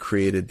God, he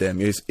created them.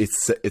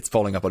 It's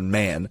falling up on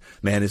man.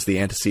 Man is the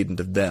antecedent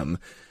of them.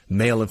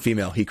 Male and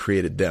female, he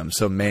created them.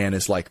 So man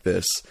is like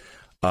this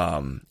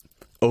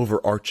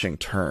overarching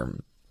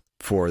term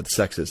for the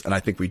sexes. And I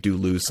think we do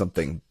lose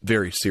something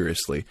very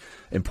seriously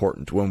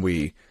important when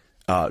we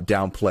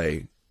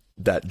downplay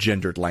that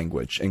gendered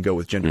language and go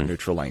with gender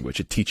neutral language.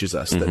 It teaches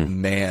us that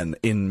man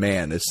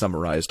is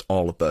summarized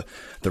all of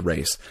the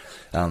race.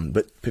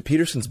 But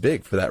Peterson's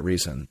big for that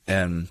reason.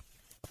 And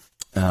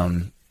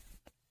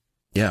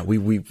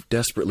we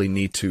desperately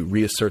need to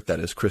reassert that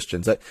as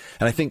Christians. And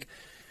I think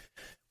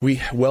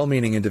we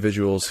well-meaning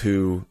individuals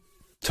who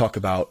talk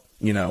about,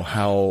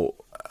 how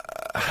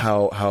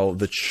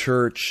the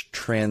church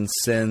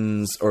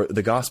transcends, or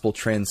the gospel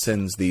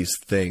transcends these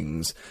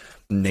things,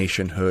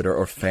 nationhood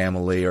or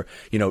family, or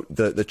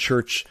the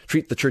church,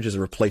 treat the church as a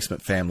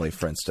replacement family,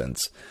 for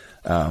instance.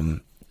 I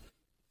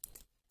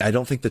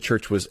don't think the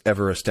church was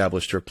ever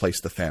established to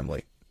replace the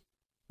family.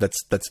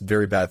 That's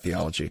very bad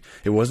theology.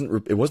 It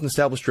wasn't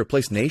established to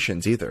replace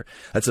nations either.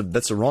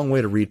 That's a wrong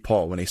way to read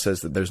Paul when he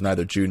says that there's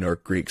neither Jew nor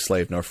Greek,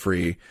 slave nor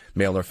free,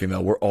 male nor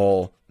female. We're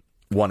all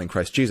one in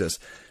Christ Jesus.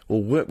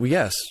 Well,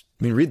 yes.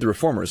 I mean, read the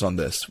Reformers on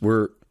this.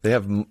 They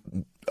have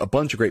a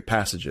bunch of great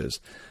passages.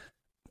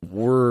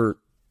 We're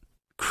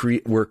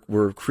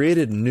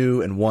created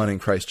new and one in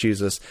Christ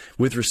Jesus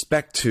with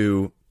respect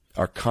to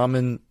our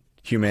common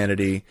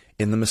humanity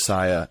in the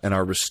Messiah and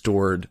our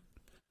restored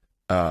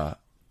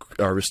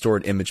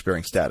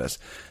image-bearing status.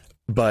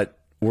 But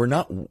we're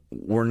not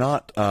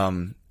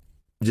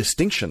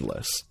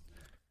distinctionless,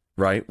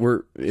 right?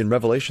 In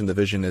Revelation, the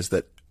vision is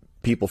that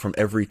people from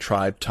every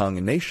tribe, tongue,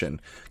 and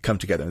nation come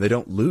together. They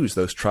don't lose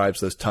those tribes,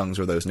 those tongues,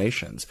 or those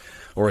nations.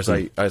 Or as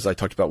I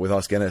talked about with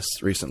Os Guinness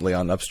recently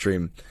on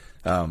Upstream,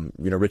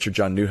 Richard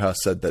John Newhouse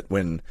said that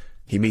when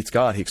he meets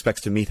God, he expects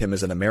to meet him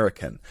as an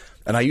American.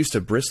 And I used to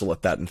bristle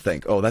at that and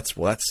think, oh, that's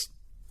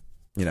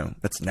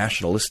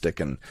nationalistic,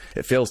 and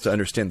it fails to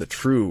understand the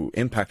true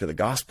impact of the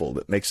gospel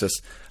that makes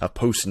us a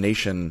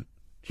post-nation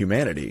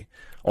humanity,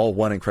 all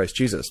one in Christ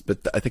Jesus.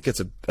 But I think it's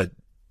a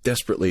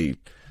desperately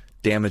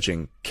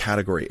damaging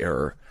category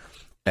error.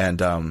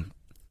 And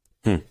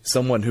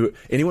anyone who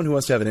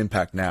wants to have an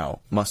impact now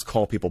must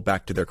call people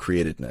back to their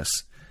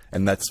createdness.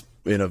 And that's,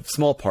 in a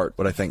small part,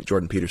 what I think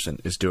Jordan Peterson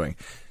is doing.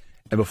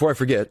 And before I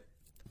forget,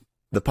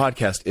 the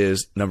podcast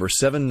is number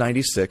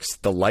 796,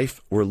 The Life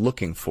We're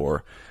Looking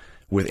For,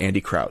 with Andy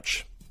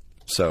Crouch.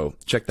 So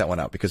check that one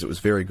out, because it was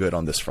very good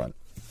on this front.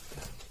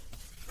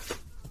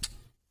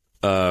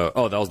 That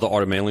was the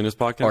Art of Manliness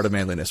podcast? Art of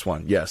Manliness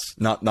one, yes.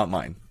 Not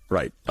mine,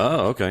 right.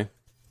 Oh, okay.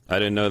 I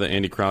didn't know that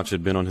Andy Crouch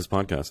had been on his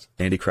podcast.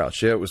 Andy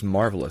Crouch, yeah, it was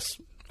marvelous.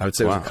 I would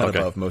say it was a cut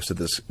above most of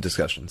the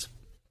discussions.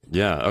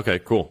 Yeah, okay,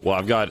 cool. Well,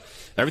 I've got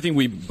everything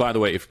by the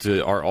way,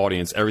 to our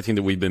audience, everything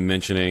that we've been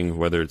mentioning,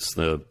 whether it's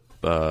the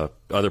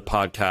other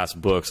podcasts,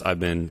 books, I've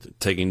been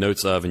taking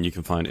notes of, and you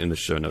can find in the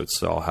show notes.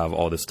 So I'll have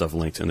all this stuff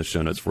linked in the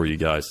show notes for you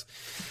guys.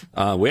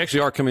 We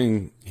actually are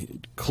coming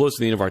close to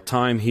the end of our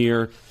time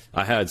here.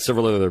 I had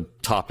several other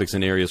topics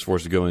and areas for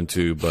us to go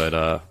into,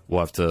 but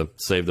we'll have to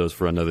save those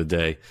for another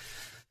day.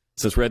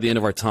 Since we're at the end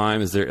of our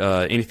time, is there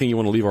anything you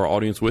want to leave our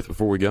audience with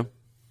before we go?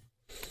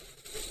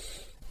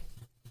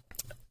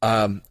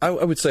 I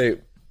would say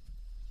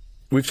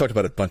we've talked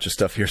about a bunch of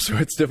stuff here, so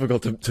it's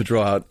difficult to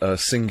draw out a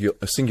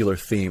singular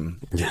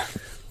theme. Yeah.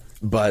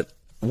 But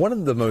one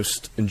of the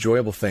most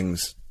enjoyable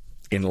things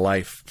in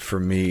life for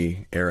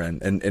me,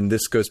 Aaron, and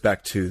this goes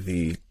back to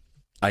the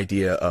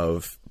idea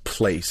of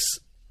place,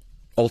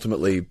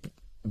 ultimately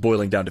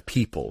boiling down to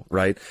people,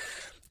 right?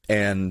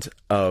 And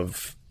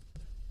of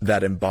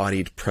that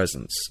embodied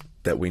presence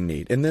that we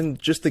need. And then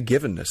just the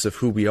givenness of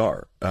who we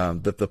are.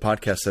 The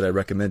podcast that I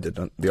recommended,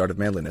 on The Art of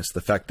Manliness,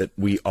 the fact that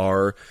we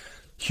are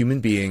human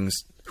beings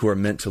who are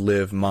meant to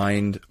live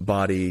mind,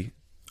 body,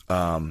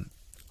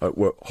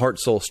 heart,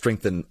 soul,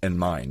 strength, and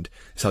mind,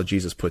 is how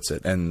Jesus puts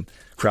it. And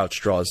Crouch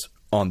draws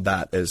on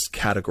that as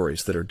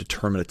categories that are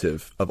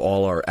determinative of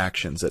all our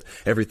actions, that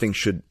everything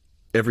should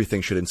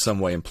in some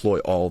way employ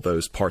all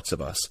those parts of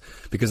us,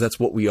 because that's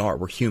what we are.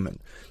 We're human.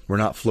 We're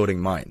not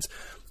floating minds.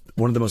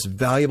 One of the most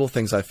valuable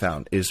things I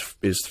found is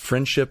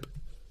friendship,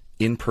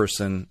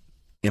 in-person,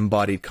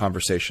 embodied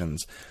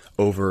conversations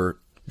over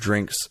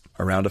drinks,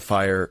 around a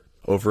fire,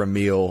 over a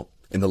meal,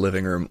 in the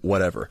living room,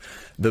 whatever.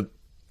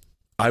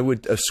 I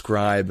would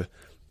ascribe,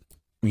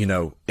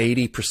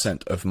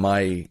 80% of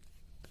my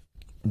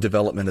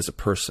development as a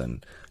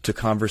person to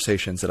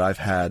conversations that I've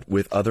had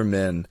with other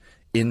men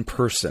in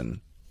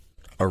person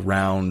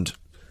around,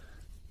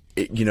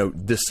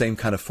 this same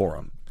kind of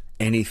forum.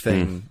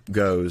 Anything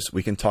goes.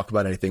 We can talk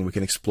about anything. We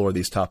can explore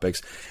these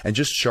topics and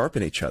just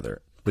sharpen each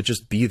other, but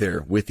just be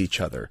there with each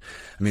other.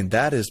 I mean,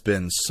 that has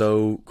been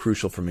so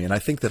crucial for me. And I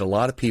think that a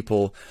lot of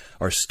people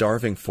are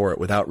starving for it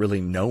without really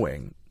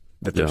knowing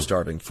that they're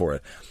starving for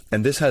it.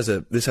 And this has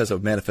a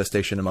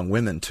manifestation among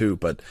women too.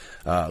 But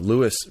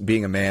Lewis,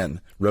 being a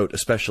man, wrote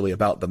especially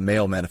about the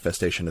male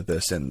manifestation of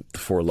this in The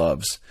Four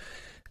Loves.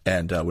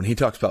 And when he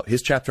talks about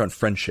his chapter on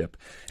friendship,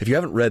 if you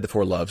haven't read The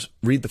Four Loves,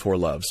 read The Four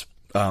Loves.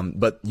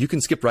 But you can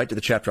skip right to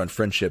the chapter on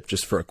friendship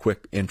just for a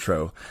quick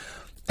intro.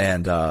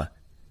 And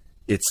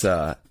it's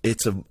a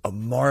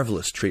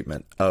marvelous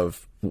treatment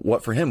of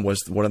what for him was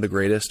one of the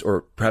greatest,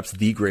 or perhaps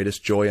the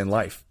greatest joy in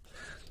life,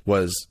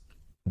 was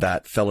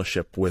that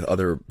fellowship with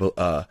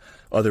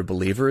other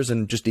believers,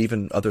 and just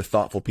even other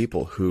thoughtful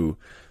people who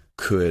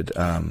could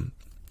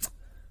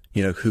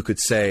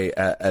say,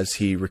 as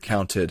he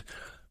recounted,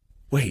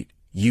 "Wait,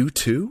 you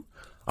too?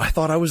 I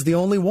thought I was the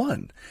only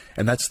one."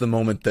 And that's the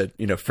moment that,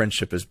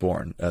 friendship is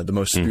born, the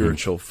most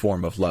spiritual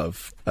form of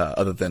love,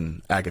 other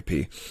than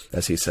agape,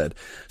 as he said.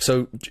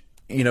 So,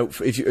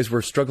 as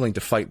we're struggling to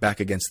fight back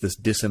against this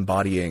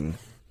disembodying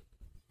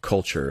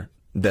culture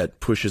that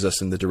pushes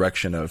us in the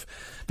direction of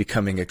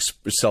becoming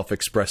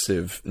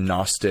self-expressive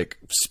Gnostic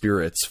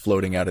spirits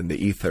floating out in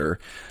the ether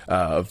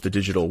of the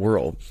digital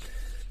world,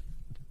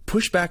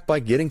 push back by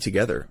getting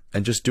together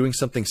and just doing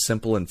something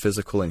simple and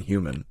physical and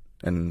human,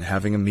 and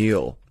having a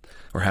meal,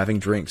 or having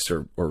drinks,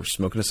 or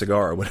smoking a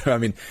cigar, or whatever. I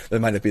mean, that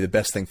might not be the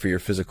best thing for your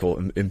physical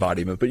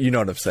embodiment, but you know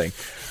what I'm saying.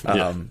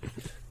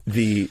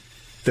 Yeah.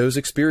 Those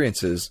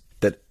experiences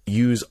that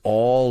use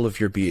all of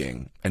your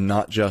being and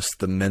not just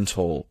the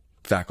mental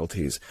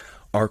faculties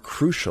are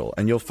crucial.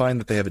 And you'll find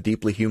that they have a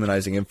deeply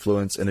humanizing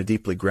influence and a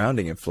deeply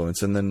grounding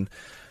influence. And then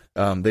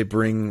they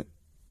bring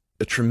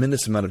a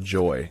tremendous amount of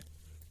joy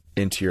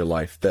into your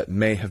life that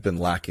may have been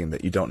lacking,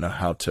 that you don't know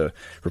how to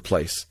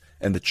replace.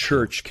 And the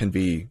church can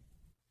be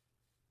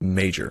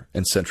major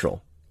and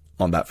central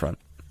on that front.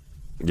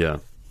 Yeah,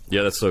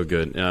 that's so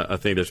good. I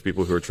think there's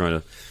people who are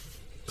trying to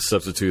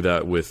substitute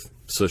that with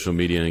social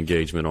media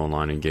engagement,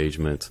 online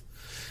engagement,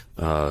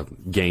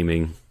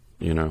 gaming,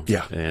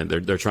 Yeah. and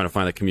they're trying to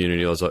find a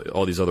community,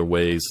 all these other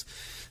ways,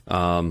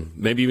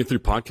 maybe even through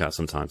podcasts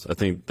sometimes. I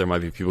think there might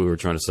be people who are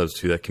trying to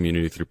substitute that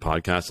community through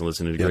podcasts and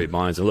listening to great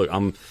minds. And look,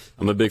 I'm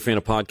a big fan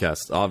of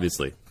podcasts,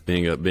 obviously,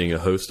 being a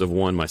host of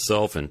one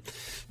myself and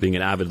being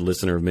an avid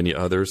listener of many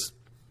others.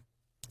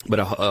 But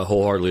I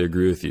wholeheartedly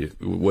agree with you.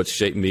 What's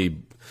shaped me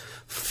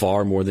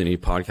far more than any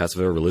podcast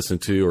I've ever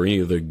listened to or any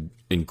of the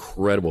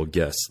incredible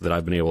guests that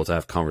I've been able to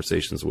have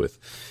conversations with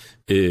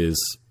is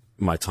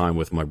my time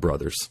with my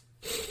brothers.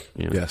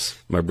 Yes.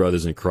 My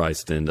brothers in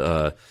Christ. And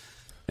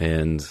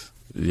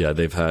yeah,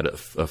 they've had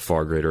a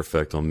far greater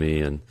effect on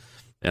me. And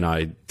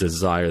I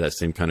desire that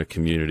same kind of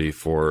community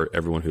for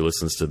everyone who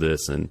listens to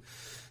this and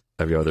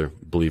every other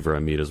believer I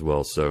meet as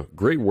well. So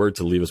great word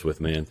to leave us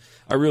with, man.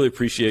 I really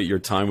appreciate your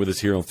time with us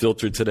here on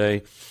Filtered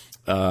today.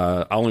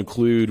 I'll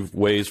include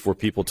ways for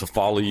people to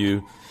follow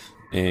you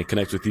and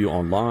connect with you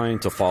online,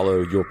 to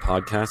follow your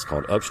podcast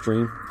called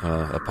Upstream,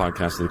 a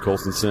podcast of the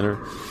Colson Center.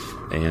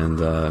 And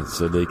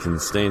so they can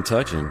stay in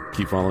touch and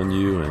keep following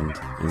you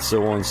and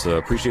so on. So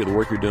appreciate the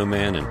work you're doing,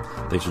 man. And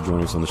thanks for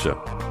joining us on the show.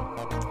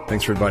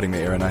 Thanks for inviting me,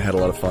 Aaron. I had a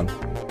lot of fun.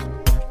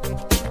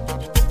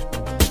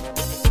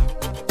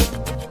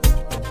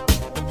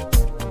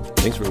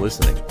 Thanks for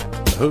listening.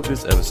 I hope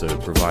this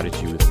episode provided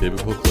you with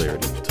biblical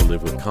clarity to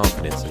live with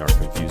confidence in our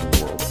confusing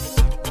world.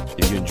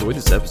 If you enjoyed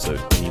this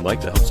episode and you'd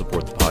like to help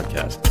support the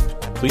podcast,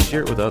 please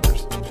share it with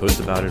others, post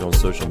about it on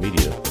social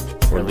media,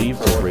 or leave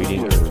a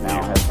rating and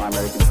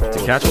review.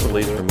 To catch up the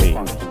latest from me,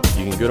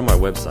 you can go to my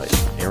website,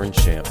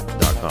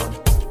 aaronchamp.com.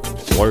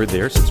 While you're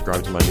there,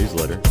 subscribe to my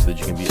newsletter so that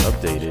you can be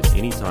updated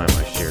anytime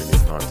I share new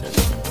content.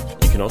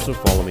 You can also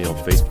follow me on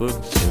Facebook,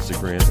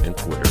 Instagram, and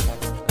Twitter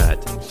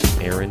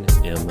at Aaron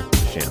M.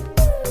 Champ.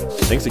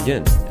 Thanks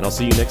again, and I'll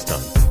see you next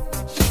time.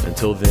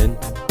 Until then,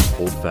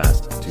 hold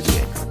fast to the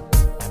aim.